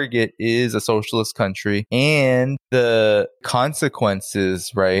the target is a socialist country and the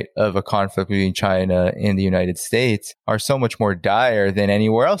consequences, right, of a conflict between China and the United States are so much more dire than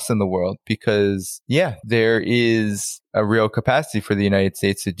anywhere else in the world because, yeah, there is a real capacity for the United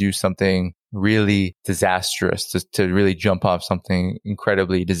States to do something really disastrous, to really jump off something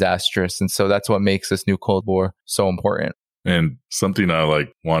incredibly disastrous. And so that's what makes this new Cold War so important. And something I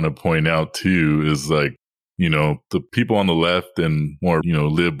want to point out too is the people on the left and more,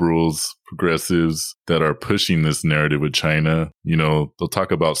 liberals, progressives that are pushing this narrative with China, they'll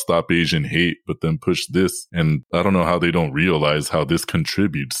talk about stop Asian hate, but then push this. And I don't know how they don't realize how this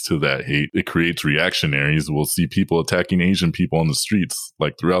contributes to that hate. It creates reactionaries. We'll see people attacking Asian people on the streets,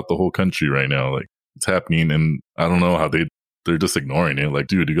 like throughout the whole country right now. Like it's happening, and I don't know how they're just ignoring it. Like,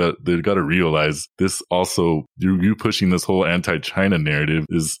 dude, they got to realize this also, you pushing this whole anti-China narrative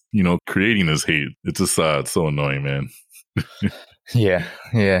is, creating this hate. It's just, it's so annoying, man. Yeah,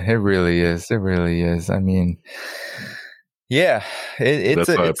 it really is. It really is. I mean, yeah, that's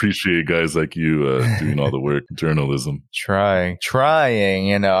why I appreciate guys like you doing all the work, journalism. Trying,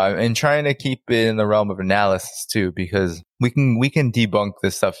 and trying to keep it in the realm of analysis too, because we can debunk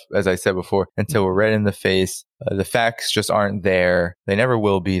this stuff, as I said before, until we're red in the face. The facts just aren't there. They never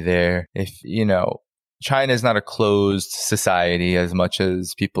will be there. If, China is not a closed society as much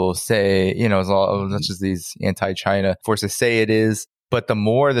as people say, as much as these anti-China forces say it is. But the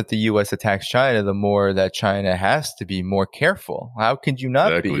more that the U.S. attacks China, the more that China has to be more careful. How could you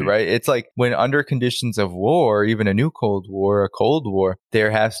not be, right? It's like when under conditions of war, even a new Cold War,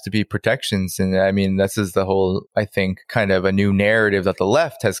 there has to be protections. And I mean, this is the whole, I think, kind of a new narrative that the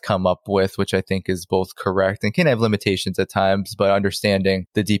left has come up with, which I think is both correct and can have limitations at times. But understanding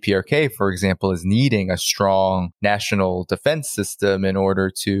the DPRK, for example, is needing a strong national defense system in order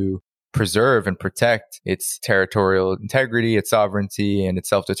to preserve and protect its territorial integrity, its sovereignty, and its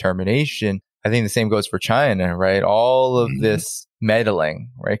self-determination. I think the same goes for China, right? All of this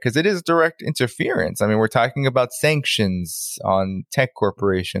meddling, right? Because it is direct interference. I mean, we're talking about sanctions on tech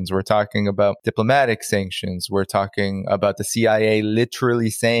corporations. We're talking about diplomatic sanctions. We're talking about the CIA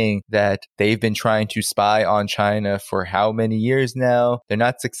literally saying that they've been trying to spy on China for how many years now? They're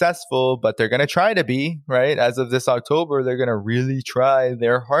not successful, but they're going to try to be, right? As of this October, they're going to really try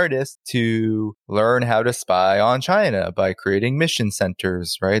their hardest to learn how to spy on China by creating mission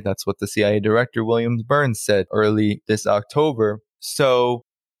centers, right? That's what the CIA director, William Burns, said early this October. So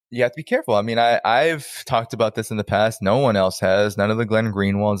you have to be careful. I mean, I've talked about this in the past. No one else has. None of the Glenn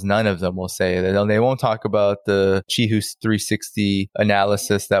Greenwalds, none of them will say that. They won't talk about the Qihoo 360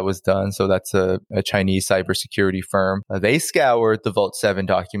 analysis that was done. So that's a Chinese cybersecurity firm. They scoured the Vault 7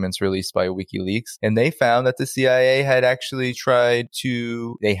 documents released by WikiLeaks, and they found that the CIA had actually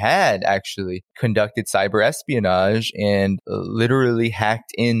conducted cyber espionage and literally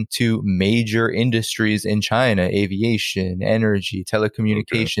hacked into major industries in China: aviation, energy,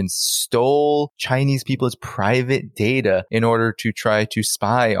 telecommunications. Stole Chinese people's private data in order to try to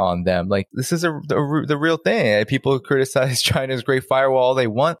spy on them. Like, this is the real thing. People criticize China's Great Firewall all they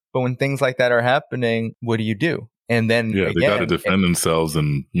want, but when things like that are happening, what do you do? And then they got to defend themselves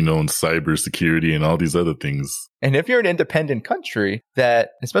and, in cybersecurity and all these other things. And if you're an independent country,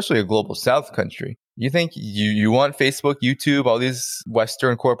 especially a global South country, you think you want Facebook, YouTube, all these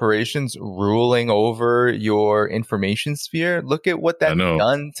Western corporations ruling over your information sphere? Look at what that's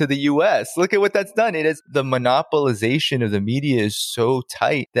done to the US. Look at what that's done. It is the monopolization of the media is so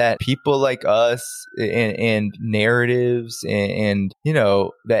tight that people like us and narratives and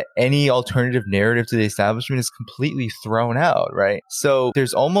that any alternative narrative to the establishment is completely thrown out, right? So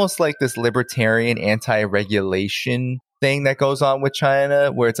there's almost like this libertarian anti-regulation thing that goes on with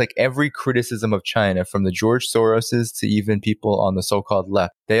China, where it's like every criticism of China, from the George Soroses to even people on the so-called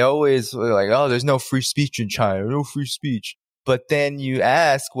left, they always are like, oh, there's no free speech in China, no free speech. But then you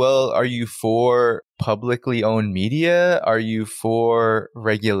ask, well, are you for publicly owned media? Are you for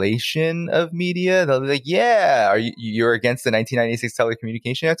regulation of media? They'll be like, yeah. You're against the 1996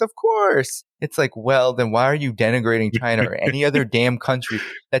 Telecommunication Act? Of course. It's like, well, then why are you denigrating China or any other damn country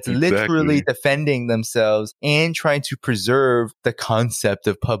that's literally defending themselves and trying to preserve the concept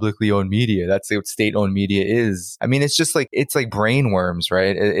of publicly owned media? That's what state-owned media is. I mean, it's like brain worms,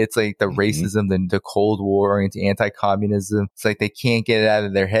 right? It's like the racism, the Cold War, anti-communism. It's like they can't get it out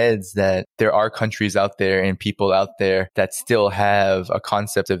of their heads that there are countries out there and people out there that still have a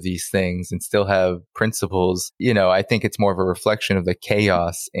concept of these things and still have principles. I think it's more of a reflection of the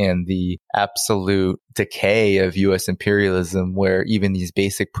chaos and the absolute decay of U.S. imperialism, where even these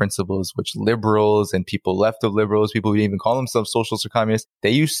basic principles, which liberals and people left of liberals, people who even call themselves socialists or communists,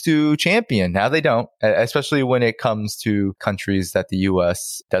 they used to champion. Now they don't, especially when it comes to countries that the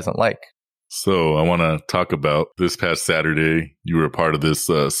U.S. doesn't like. So I want to talk about this past Saturday. You were a part of this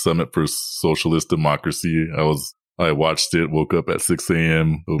Summit for Socialist Democracy. I watched it, woke up at 6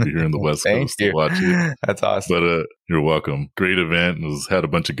 a.m. over here in the West Coast to watch it. That's awesome. But you're welcome. Great event. Had a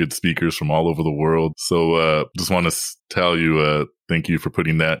bunch of good speakers from all over the world. So just want to tell you, thank you for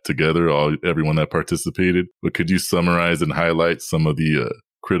putting that together, everyone that participated. But could you summarize and highlight some of the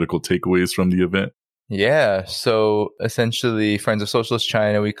critical takeaways from the event? Yeah. So essentially, Friends of Socialist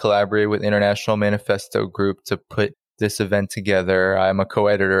China, we collaborate with International Manifesto Group to put this event together. I'm a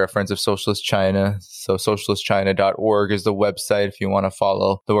co-editor of Friends of Socialist China. So socialistchina.org is the website if you want to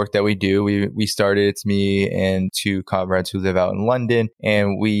follow the work that we do. We started, it's me and two comrades who live out in London,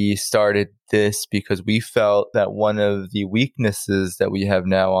 and we started this because we felt that one of the weaknesses that we have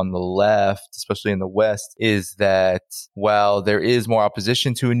now on the left, especially in the West, is that while there is more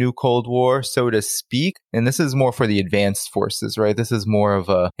opposition to a new Cold War, so to speak, and this is more for the advanced forces, right? This is more of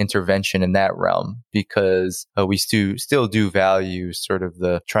a intervention in that realm because we still do value sort of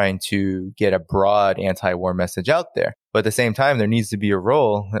the trying to get a broad anti-war message out there. But at the same time, there needs to be a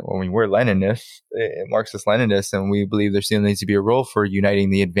role. When we're Leninists, Marxist-Leninists, and we believe there still needs to be a role for uniting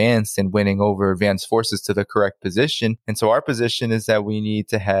the advanced and winning over advanced forces to the correct position. And so our position is that we need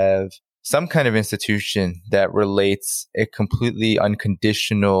to have some kind of institution that relates a completely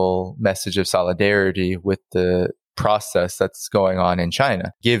unconditional message of solidarity with the process that's going on in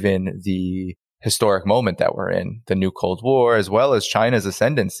China, given the historic moment that we're in, the new Cold War, as well as China's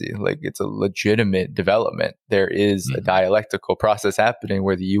ascendancy. Like, it's a legitimate development. There is a dialectical process happening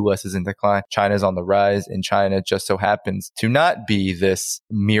where the U.S. is in decline, China's on the rise, and China just so happens to not be this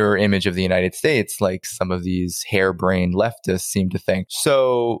mirror image of the United States like some of these harebrained leftists seem to think.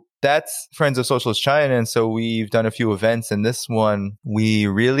 So that's Friends of Socialist China. And so we've done a few events. And this one, we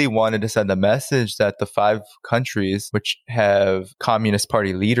really wanted to send a message that the 5 countries which have Communist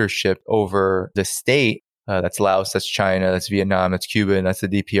Party leadership over the state, that's Laos, that's China, that's Vietnam, that's Cuba, and that's the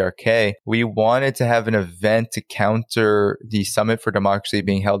DPRK. We wanted to have an event to counter the Summit for Democracy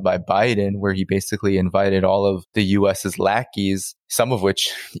being held by Biden, where he basically invited all of the U.S.'s lackeys, some of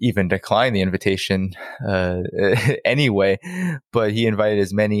which even declined the invitation anyway. But he invited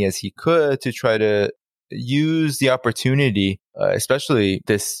as many as he could to try to use the opportunity, especially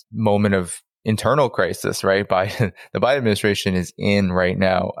this moment of internal crisis, right? The Biden administration is in right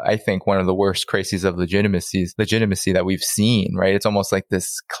now, I think, one of the worst crises of legitimacy that we've seen, right? It's almost like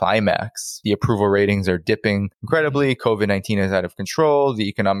this climax. The approval ratings are dipping incredibly. COVID-19 is out of control. The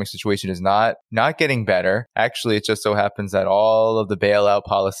economic situation is not getting better. Actually, it just so happens that all of the bailout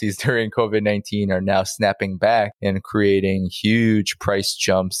policies during COVID-19 are now snapping back and creating huge price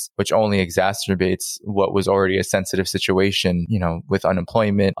jumps, which only exacerbates what was already a sensitive situation, with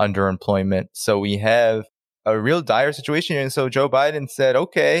unemployment, underemployment. So we have a real dire situation. And so Joe Biden said,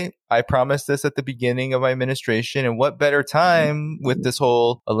 okay, I promised this at the beginning of my administration. And what better time with this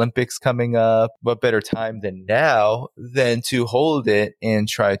whole Olympics coming up? What better time than now than to hold it and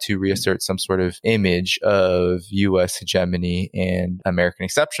try to reassert some sort of image of U.S. hegemony and American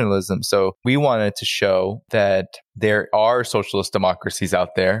exceptionalism? So we wanted to show that there are socialist democracies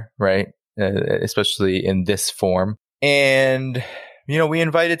out there, right? Especially in this form. And we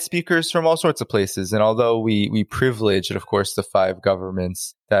invited speakers from all sorts of places. And although we privileged, of course, the 5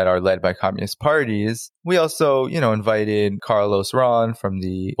 governments that are led by communist parties, we also, invited Carlos Ron from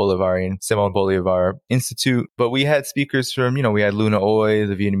the Simon Bolivar Institute. But we had speakers from, we had Luna Oy,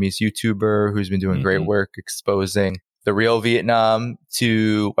 the Vietnamese YouTuber who's been doing great work exposing the real Vietnam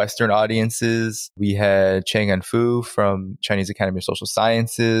to Western audiences. We had Cheng En-fu from Chinese Academy of Social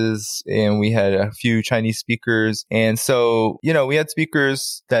Sciences, and we had a few Chinese speakers. And so, we had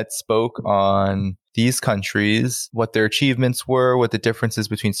speakers that spoke on these countries, what their achievements were, what the differences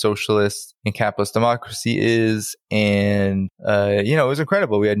between socialist and capitalist democracy is. And, it was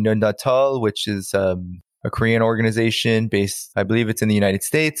incredible. We had Nguyen Dat Tul, which is a Korean organization based, I believe it's in the United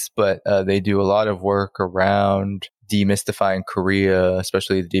States, but they do a lot of work around demystifying Korea,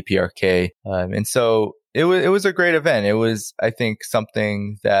 especially the DPRK. And so it was a great event. It was, I think,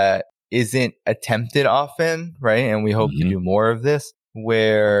 something that isn't attempted often, right? And we hope to do more of this,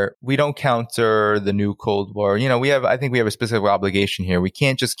 where we don't counter the new Cold War. I think we have a specific obligation here. We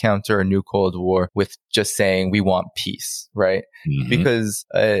can't just counter a new Cold War with just saying we want peace, right? Because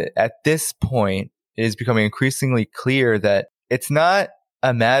at this point, it is becoming increasingly clear that it's not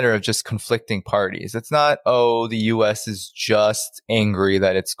a matter of just conflicting parties. It's not, the U.S. is just angry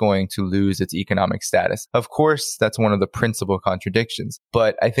that it's going to lose its economic status. Of course, that's one of the principal contradictions.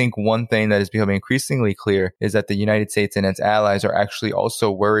 But I think one thing that is becoming increasingly clear is that the United States and its allies are actually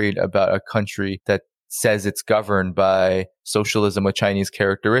also worried about a country that says it's governed by socialism with Chinese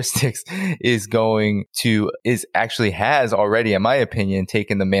characteristics has already, in my opinion,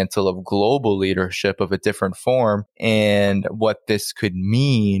 taken the mantle of global leadership of a different form. And what this could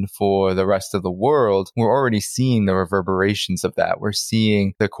mean for the rest of the world, we're already seeing the reverberations of that. We're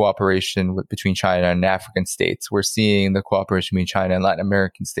seeing the cooperation between China and African states. We're seeing the cooperation between China and Latin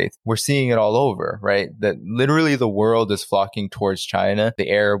American states. We're seeing it all over, right? That literally the world is flocking towards China,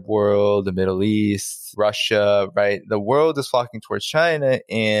 the Arab world, the Middle East, Russia, right? The world is flocking towards China,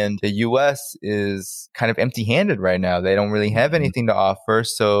 and the US is kind of empty-handed right now. They don't really have anything to offer.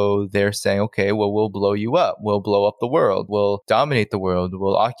 So they're saying, okay, well, we'll blow you up. We'll blow up the world. We'll dominate the world.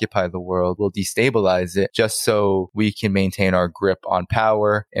 We'll occupy the world. We'll destabilize it just so we can maintain our grip on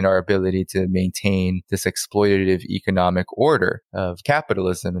power and our ability to maintain this exploitative economic order of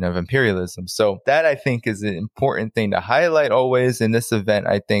capitalism and of imperialism. So that, I think, is an important thing to highlight always in this event.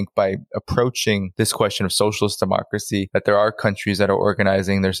 I think by approaching this question of socialist democracy, that there are countries that are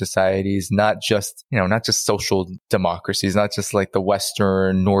organizing their societies, not just social democracies, not just like the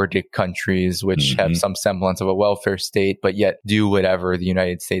Western Nordic countries, which have some semblance of a welfare state, but yet do whatever the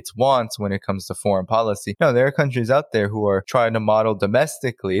United States wants when it comes to foreign policy. No, there are countries out there who are trying to model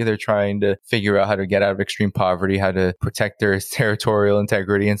domestically. They're trying to figure out how to get out of extreme poverty, how to protect their territorial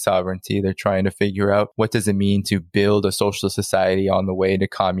integrity and sovereignty. They're trying to figure out what does it mean to build a socialist society on the way to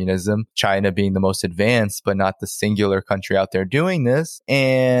communism, China being the most advanced, but not the singular country out there doing this.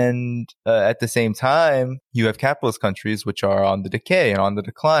 And at the same time, you have capitalist countries which are on the decay and on the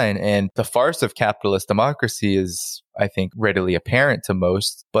decline. And the farce of capitalist democracy is, I think, readily apparent to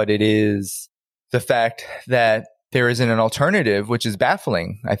most, but it is the fact that there isn't an alternative, which is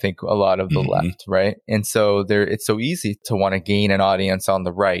baffling, I think, a lot of the left, right? And so it's so easy to want to gain an audience on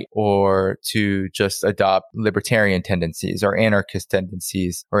the right, or to just adopt libertarian tendencies or anarchist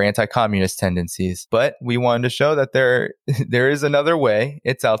tendencies or anti-communist tendencies. But we wanted to show that there is another way.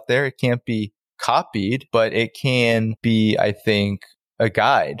 It's out there. It can't be copied, but it can be, I think, a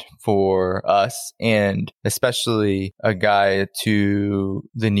guide for us, and especially a guide to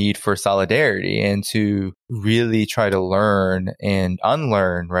the need for solidarity and to really try to learn and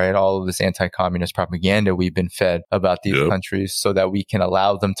unlearn, right, all of this anti-communist propaganda we've been fed about these countries, so that we can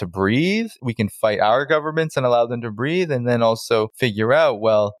allow them to breathe. We can fight our governments and allow them to breathe, and then also figure out,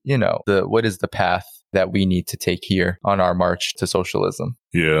 well, what is the path that we need to take here on our march to socialism.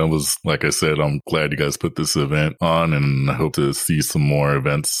 Yeah, like I said, I'm glad you guys put this event on, and I hope to see some more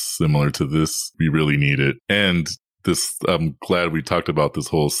events similar to this. We really need it. And I'm glad we talked about this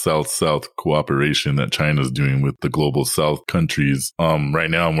whole South-South cooperation that China's doing with the global South countries. Right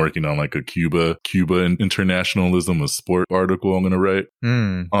now I'm working on like a Cuba internationalism, a sport article I'm going to write.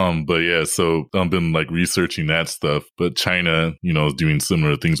 But yeah, so I've been like researching that stuff, but China, is doing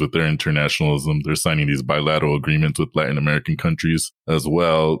similar things with their internationalism. They're signing these bilateral agreements with Latin American countries as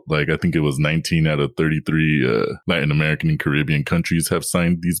well. Like I think it was 19 out of 33 Latin American and Caribbean countries have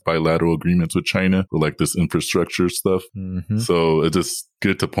signed these bilateral agreements with China for like this infrastructure stuff. So it's just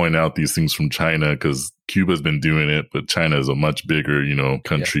good to point out these things from China, because Cuba's been doing it, but China is a much bigger,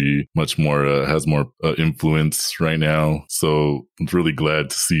 country, much more, has more influence right now. So I'm really glad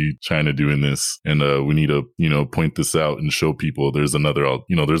to see China doing this. And we need to, point this out and show people there's another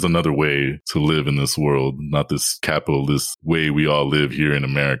way to live in this world, not this capitalist way we all live here in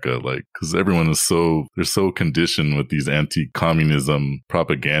America. Like, because everyone is they're so conditioned with these anti-communism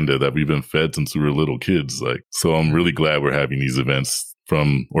propaganda that we've been fed since we were little kids. Like, so I'm really glad we're having these events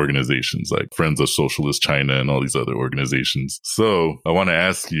from organizations like Friends of Socialist China and all these other organizations. So I want to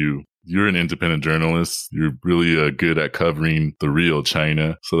ask you, you're an independent journalist. You're really good at covering the real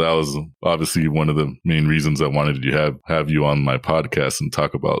China. So that was obviously one of the main reasons I wanted to have you on my podcast and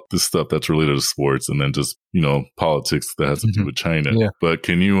talk about this stuff that's related to sports, and then just, politics that has to do with China. Yeah. But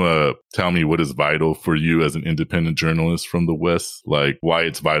can you tell me what is vital for you as an independent journalist from the West? Like why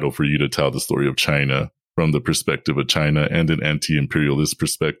it's vital for you to tell the story of China from the perspective of China and an anti-imperialist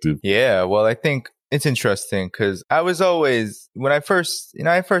perspective? Yeah, well, I think it's interesting because I was always, when I first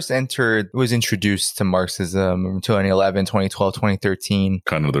was introduced to Marxism in 2011, 2012, 2013.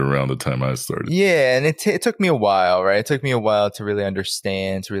 Kind of around the time I started. Yeah, and it took me a while, right? It took me a while to really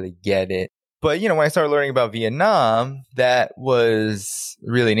understand, to really get it. But, when I started learning about Vietnam, that was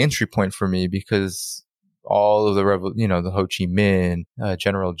really an entry point for me, because all of the the Ho Chi Minh,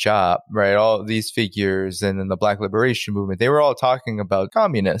 General Giap, right? All of these figures, and then the Black Liberation Movement, they were all talking about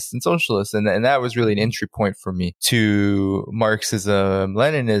communists and socialists. And that was really an entry point for me to Marxism,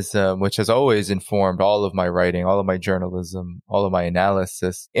 Leninism, which has always informed all of my writing, all of my journalism, all of my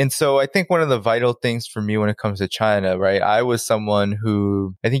analysis. And so I think one of the vital things for me when it comes to China, right? I was someone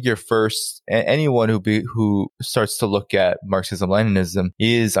who, I think anyone who starts to look at Marxism, Leninism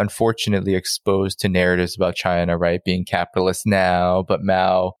is unfortunately exposed to narratives about China, right? Being capitalist now, but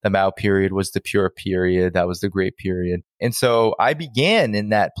the Mao period was the pure period. That was the great period. And so I began in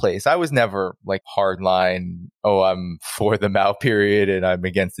that place. I was never like hardline, oh, I'm for the Mao period and I'm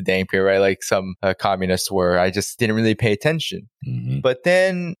against the Deng period, right? Like some communists were. I just didn't really pay attention. But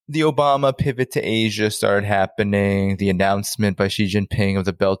then the Obama pivot to Asia started happening, the announcement by Xi Jinping of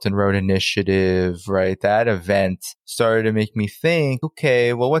the Belt and Road Initiative, right? That event started to make me think,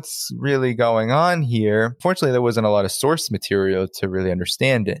 okay, well, what's really going on here? Fortunately, there wasn't a lot of source material to really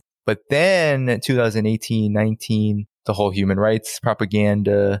understand it. But then 2018, 19, the whole human rights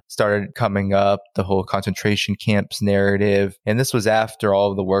propaganda started coming up, the whole concentration camps narrative. And this was after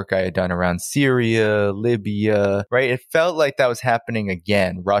all of the work I had done around Syria, Libya, right? It felt like that was happening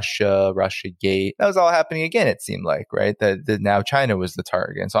again. Russiagate. That was all happening again, it seemed like, right? That now China was the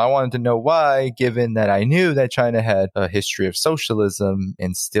target. And so I wanted to know why, given that I knew that China had a history of socialism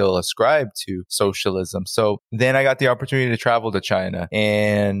and still ascribed to socialism. So then I got the opportunity to travel to China,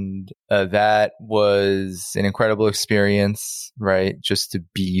 and that was an incredible experience, right? Just to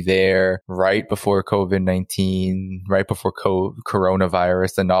be there right before COVID-19, right before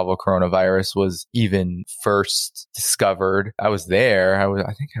coronavirus, the novel coronavirus was even first discovered. I was there.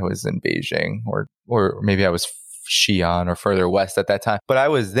 I think I was in Beijing, or maybe I was Xi'an or further west at that time. But I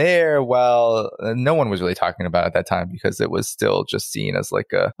was there while no one was really talking about it at that time, because it was still just seen as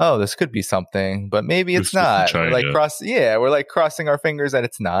like this could be something, but maybe it's not. We're like crossing our fingers that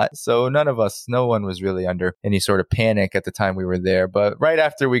it's not. So no one was really under any sort of panic at the time we were there. But right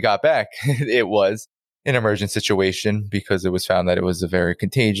after we got back, it was an emergent situation, because it was found that it was a very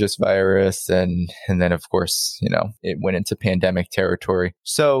contagious virus. And then, of course, it went into pandemic territory.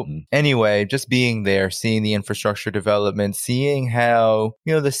 So anyway, just being there, seeing the infrastructure development, seeing how,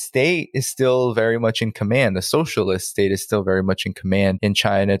 the state is still very much in command. The socialist state is still very much in command in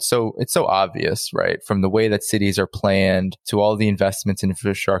China. It's so obvious, right? From the way that cities are planned, to all the investments in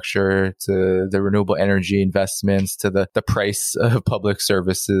infrastructure, to the renewable energy investments, to the price of public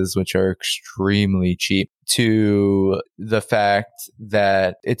services, which are extremely cheap, to the fact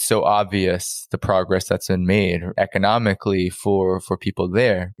that it's so obvious the progress that's been made economically for people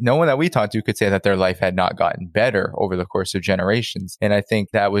there. No one that we talked to could say that their life had not gotten better over the course of generations. And I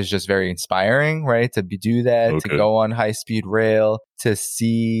think that was just very inspiring, right? To do that, to go on high-speed rail, to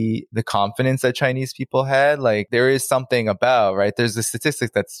see the confidence that Chinese people had. Like, there is something about, right? There's a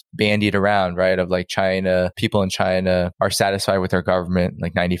statistic that's bandied around, right? Of like people in China are satisfied with their government,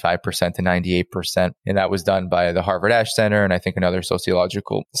 like 95% to 98%. And that was done by the Harvard Ash Center, and I think another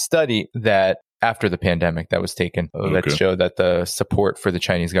sociological study that after the pandemic that was taken that showed that the support for the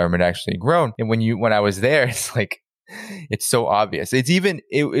Chinese government actually grown. And when I was there, it's like, it's so obvious.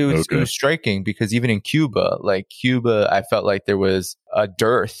 It was striking, because even in Cuba, I felt like there was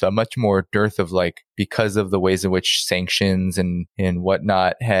a much more dearth of like, because of the ways in which sanctions and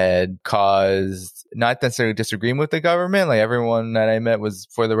whatnot had caused not necessarily disagreeing with the government. Like, everyone that I met was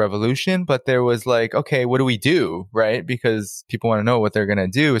for the revolution, but there was like, okay, what do we do? Right? Because people want to know what they're going to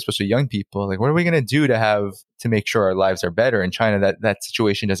do, especially young people. Like, what are we going to do to make sure our lives are better? In China, that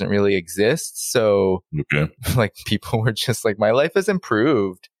situation doesn't really exist. So like, people were just like, my life has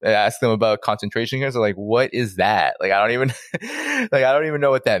improved. I asked them about concentration camps. They're like, what is that? Like, I don't even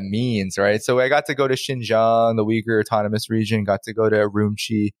know what that means. Right. So I got to go to Xinjiang, the Uyghur Autonomous Region, got to go to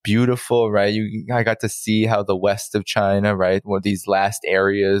Urumqi. Beautiful, right? I got to see how the west of China, right, one of these last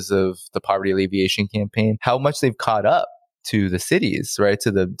areas of the poverty alleviation campaign, how much they've caught up to the cities, right?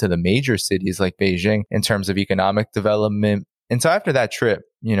 To the major cities like Beijing in terms of economic development. And so after that trip,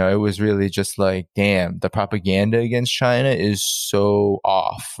 it was really just like, damn, the propaganda against China is so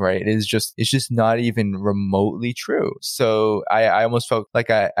off, right? It's just not even remotely true. So I almost felt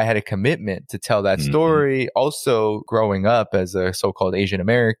like I had a commitment to tell that story. Also, growing up as a so-called Asian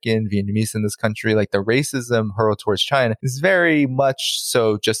American, Vietnamese in this country, like, the racism hurled towards China is very much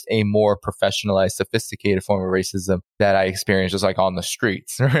so just a more professionalized, sophisticated form of racism that I experienced just like on the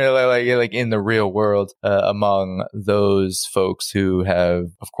streets, right? like in the real world, among those folks who have,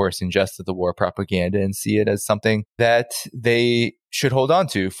 of course, ingested the war propaganda and see it as something that they should hold on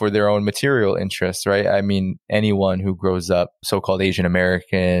to for their own material interests, right? I mean, anyone who grows up so-called Asian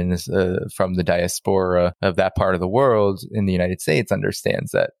Americans from the diaspora of that part of the world in the United States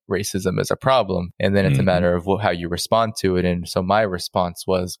understands that racism is a problem. And then it's a matter of how you respond to it. And so my response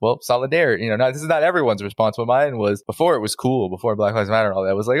was, well, solidarity. This is not everyone's response, but mine was, before it was cool, before Black Lives Matter and all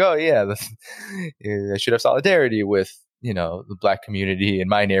that, was like, oh yeah, I should have solidarity with the Black community in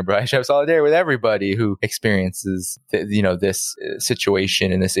my neighborhood. I should have solidarity with everybody who experiences, this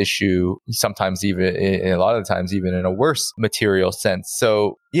situation and this issue, sometimes even, a lot of the times, even in a worse material sense.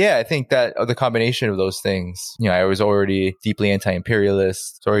 So yeah, I think that the combination of those things, I was already deeply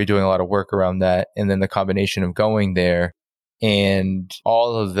anti-imperialist, already doing a lot of work around that. And then the combination of going there and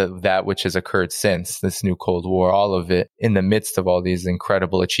all of that which has occurred since this new Cold War, all of it in the midst of all these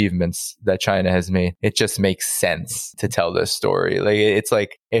incredible achievements that China has made, it just makes sense to tell this story. Like, it's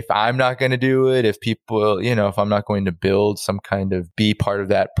like, if I'm not going to do it, if people, if I'm not going to build some kind of, be part of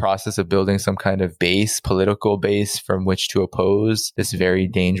that process of building some kind of political base from which to oppose this very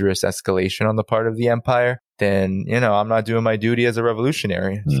dangerous escalation on the part of the empire, then, I'm not doing my duty as a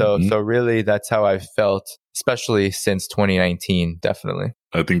revolutionary. Mm-hmm. So really, that's how I felt, especially since 2019, definitely.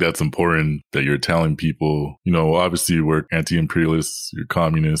 I think that's important that you're telling people, obviously we're anti-imperialists, you're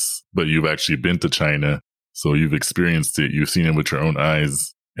communists, but you've actually been to China. So you've experienced it. You've seen it with your own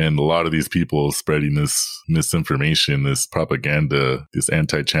eyes. And a lot of these people spreading this misinformation, this propaganda, this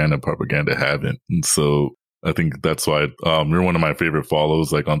anti-China propaganda haven't. And so I think that's why you're one of my favorite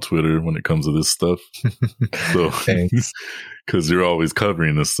follows, like on Twitter, when it comes to this stuff. So, thanks. Because you're always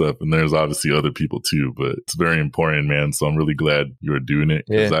covering this stuff, and there's obviously other people too, but it's very important, man. So I'm really glad you're doing it.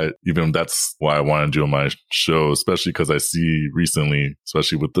 Because that's why I wanted you on my show, especially because I see recently,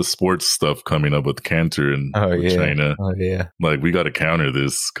 especially with the sports stuff coming up with Cantor and China. Oh yeah. Like, we got to counter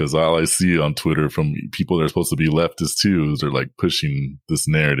this, because all I see on Twitter from people that are supposed to be leftists too is they're like pushing this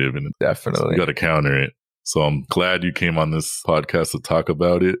narrative, and definitely we got to counter it. So I'm glad you came on this podcast to talk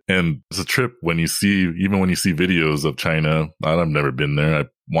about it. And it's a trip when you see videos of China. I've never been there. I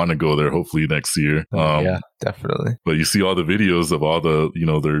want to go there hopefully next year. Yeah, definitely. But you see all the videos of all the,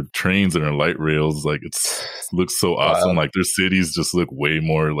 their trains and their light rails. Like, it looks so awesome. Wow. Like, their cities just look way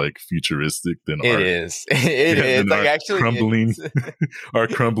more like futuristic than It is. Like, actually crumbling, our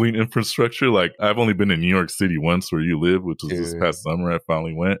crumbling infrastructure. Like, I've only been in New York City once, where you live, which was this past summer. I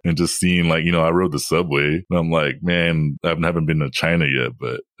finally went, and just seeing, like, I rode the subway, and I'm like, man, I haven't been to China yet,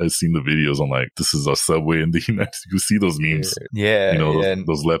 but I've seen the videos. I'm like, this is a subway in the United States. You see those memes. Yeah.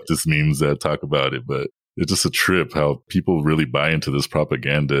 Those leftist memes that talk about it, but it's just a trip how people really buy into this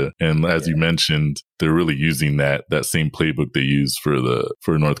propaganda. And as you mentioned, they're really using that same playbook they use for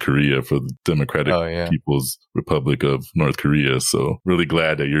North Korea, for the Democratic People's Republic of North Korea. So really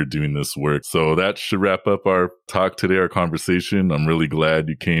glad that you're doing this work. So that should wrap up our talk today, our conversation. I'm really glad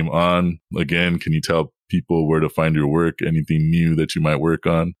you came on. Again, can you tell people where to find your work? Anything new that you might work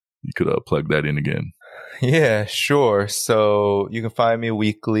on? You could plug that in again. Yeah, sure. So you can find me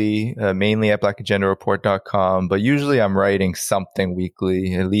weekly, mainly at blackagendareport.com, but usually I'm writing something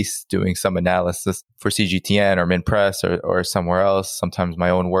weekly, at least doing some analysis for CGTN or MinPress or somewhere else, sometimes my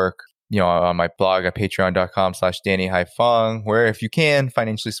own work. On my blog at patreon.com/Danny Haifeng, where if you can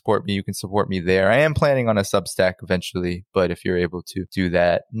financially support me, you can support me there. I am planning on a Substack eventually, but if you're able to do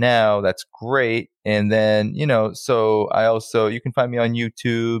that now, that's great. And then, so you can find me on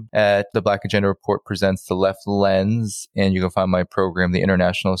YouTube at The Black Agenda Report Presents The Left Lens, and you can find my program, The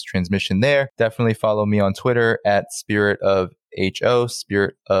Internationalist Transmission, there. Definitely follow me on Twitter at Spirit of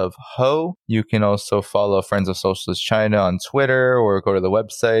Ho. You can also follow Friends of Socialist China on Twitter, or go to the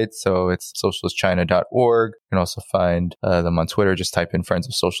website. So it's socialistchina.org. You can also find them on Twitter. Just type in Friends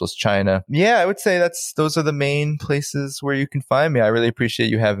of Socialist China. Yeah, I would say those are the main places where you can find me. I really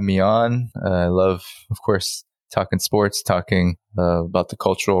appreciate you having me on. I love, of course, talking sports, talking about the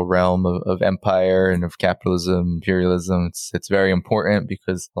cultural realm of empire and of capitalism, imperialism. It's very important,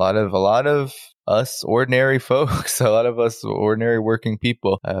 because a lot of us ordinary folks, a lot of us ordinary working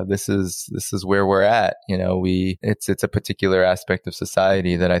people, this is where we're at. It's a particular aspect of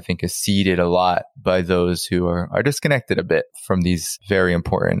society that I think is seeded a lot by those who are disconnected a bit from these very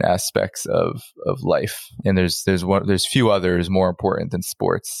important aspects of life. And there's few others more important than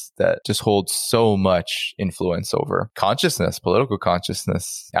sports that just hold so much influence over consciousness, political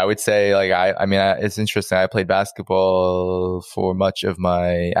consciousness. I would say, like, it's interesting. I played basketball for much of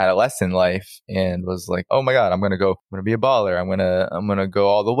my adolescent life, and was like, oh my God, I'm going to be a baller. I'm going to go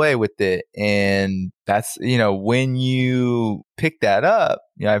all the way with it. And that's, when you pick that up,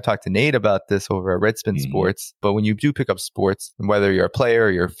 I've talked to Nate about this over at Redspin Sports, but when you do pick up sports, whether you're a player or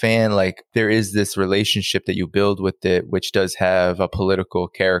you're a fan, like, there is this relationship that you build with it, which does have a political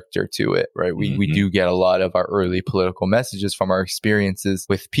character to it, right? We do get a lot of our early political messages from our experiences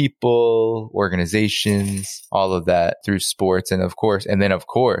with people, organizations, all of that through sports. And then of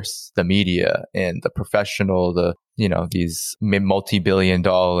course, the media and the professional, the these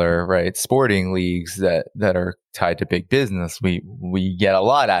multi-billion-dollar, right, sporting leagues that are tied to big business. We get a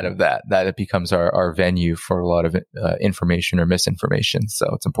lot out of that it becomes our venue for a lot of information or misinformation. So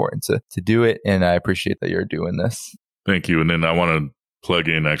it's important to do it. And I appreciate that you're doing this. Thank you. And then I want to plug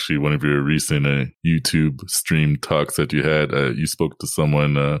in actually one of your recent YouTube stream talks that you had. You spoke to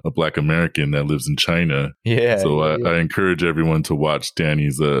someone, a Black American that lives in China. Yeah. So I encourage everyone to watch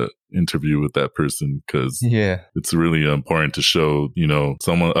Danny's interview with that person, because it's really important to show,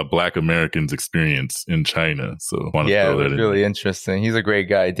 a Black American's experience in China. So I want to throw that in. Yeah, really interesting. He's a great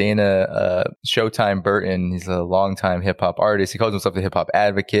guy. Dana Showtime Burton, he's a longtime hip hop artist. He calls himself a hip hop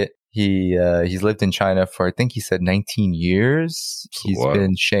advocate. He's lived in China for, I think he said 19 years. He's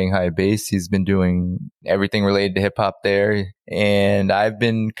been Shanghai based. He's been doing everything related to hip hop there. And I've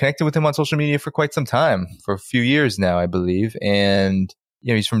been connected with him on social media for quite some time, for a few years now, I believe. And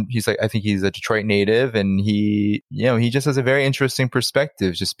I think he's a Detroit native, and he just has a very interesting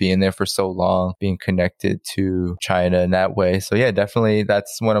perspective, just being there for so long, being connected to China in that way. So yeah, definitely.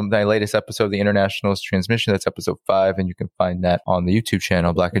 That's one of my latest episode of the Internationalist Transmission. That's episode 5. And you can find that on the YouTube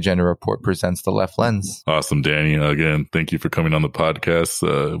channel. Black Agenda Report presents The Left Lens. Awesome, Danny. Again, thank you for coming on the podcast.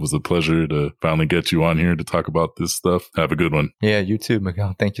 It was a pleasure to finally get you on here to talk about this stuff. Have a good one. Yeah, you too,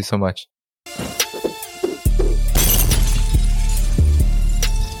 Miguel. Thank you so much.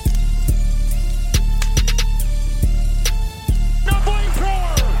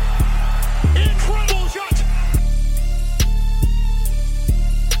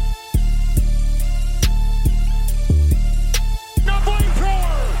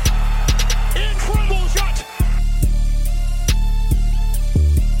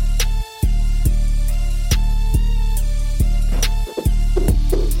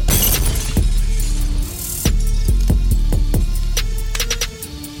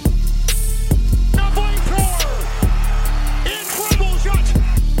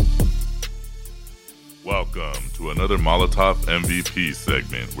 Molotov MVP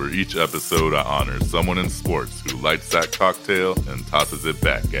segment, where each episode I honor someone in sports who lights that cocktail and tosses it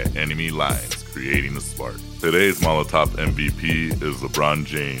back at enemy lines, creating a spark. Today's Molotov MVP is LeBron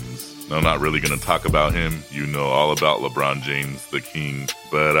James. Now, I'm not really going to talk about him. You know all about LeBron James, the king,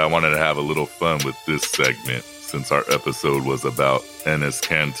 but I wanted to have a little fun with this segment since our episode was about Enes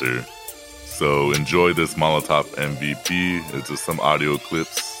Kanter. So enjoy this Molotov MVP. It's just some audio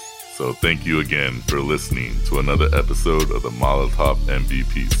clips. So thank you again for listening to another episode of the Molotov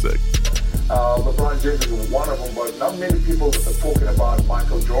MVP segment. LeBron James is one of them, but not many people are talking about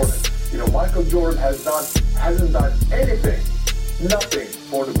Michael Jordan. Michael Jordan hasn't done nothing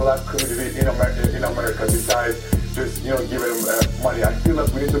for the Black community in America besides just giving them money. I feel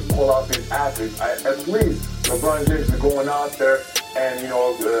like we need to pull out these athletes. At least LeBron James is going out there and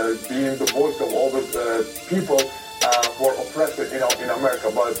being the voice of all the people for oppressed in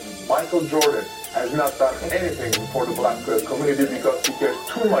America. But Michael Jordan has not done anything for the Black community because he cares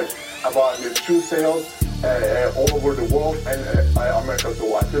too much about his shoe sales all over the world and America.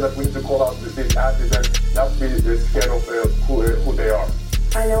 So I feel like we need to call out these athletes and not be scared of who they are.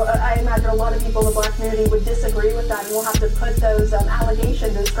 I know, I imagine a lot of people in the Black community would disagree with that, and we'll have to put those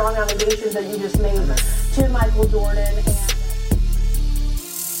allegations, those strong allegations that you just made to Michael Jordan.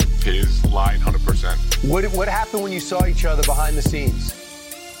 He's lying 100%. What happened when you saw each other behind the scenes?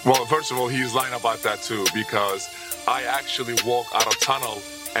 Well, first of all, he's lying about that too, because I actually walked out of tunnel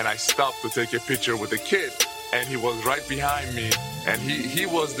and I stopped to take a picture with a kid, and he was right behind me, and he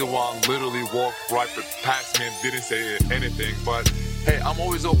was the one literally walked right past me and didn't say anything. But hey, I'm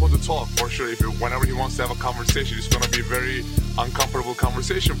always open to talk for sure. Whenever he wants to have a conversation, it's going to be a very uncomfortable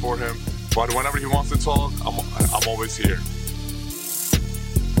conversation for him. But whenever he wants to talk, I'm always here.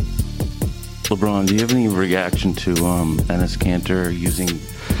 LeBron, do you have any reaction to Enes Kanter using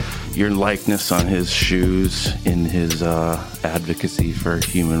your likeness on his shoes in his advocacy for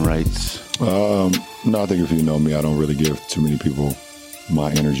human rights? No, I think if you know me, I don't really give too many people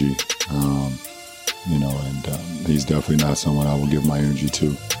my energy. And he's definitely not someone I will give my energy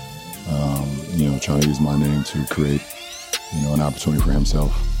to. Trying to use my name to create, an opportunity for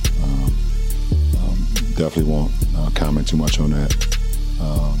himself. Definitely won't comment too much on that,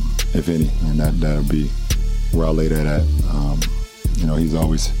 if any, and that'll be where I lay that at. He's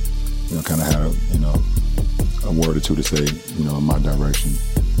always, kind of had a word or two to say, in my direction.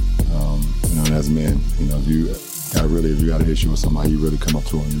 And as a man, if you got an issue with somebody, you really come up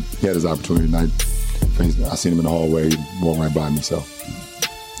to him. He had his opportunity tonight. I seen him in the hallway, he walked right by me, so,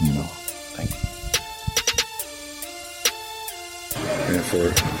 Thank you. And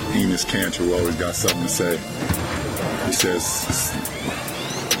for Enes Kanter, who always got something to say, he says,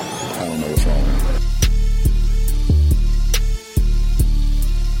 I don't know what's wrong.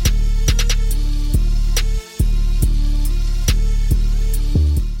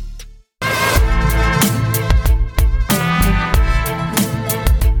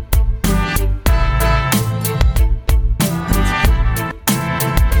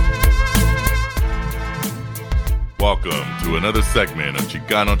 segment of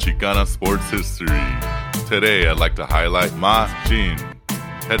Chicana sports history. Today, I'd like to highlight Ma Jin,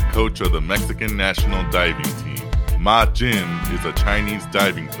 head coach of the Mexican national diving team. Ma Jin is a Chinese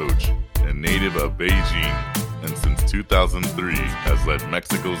diving coach and native of Beijing, and since 2003 has led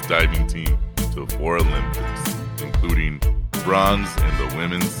Mexico's diving team to 4 Olympics, including bronze in the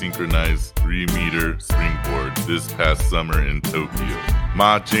women's synchronized 3-meter springboard this past summer in Tokyo.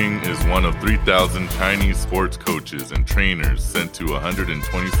 Ma Jing is one of 3,000 Chinese sports coaches and trainers sent to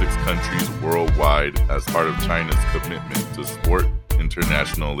 126 countries worldwide as part of China's commitment to sport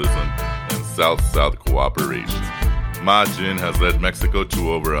internationalism and South-South cooperation. Ma Jin has led Mexico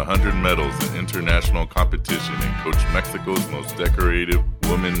to over 100 medals in international competition and coached Mexico's most decorated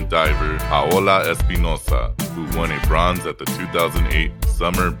woman diver, Paola Espinosa, who won a bronze at the 2008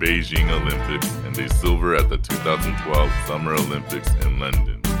 Summer Beijing Olympics and a silver at the 2012 Summer Olympics in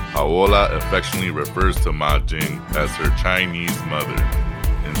London. Paola affectionately refers to Ma Jing as her Chinese mother.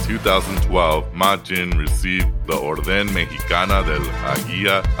 In 2012, Ma Jin received the Orden Mexicana del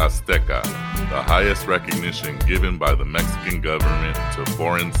Águila Azteca, the highest recognition given by the Mexican government to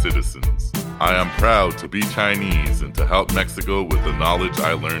foreign citizens. I am proud to be Chinese and to help Mexico with the knowledge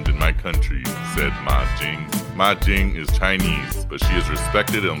I learned in my country, said Ma Jing. Ma Jing is Chinese, but she is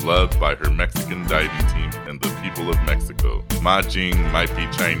respected and loved by her Mexican diving team and the people of Mexico. Ma Jing might be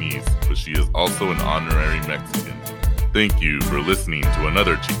Chinese, but she is also an honorary Mexican. Thank you for listening to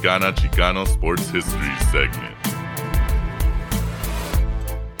another Chicano Sports History segment.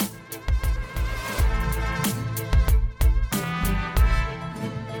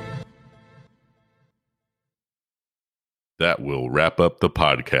 That will wrap up the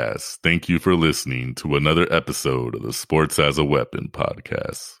podcast. Thank you for listening to another episode of the Sports as a Weapon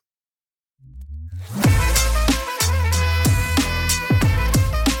podcast.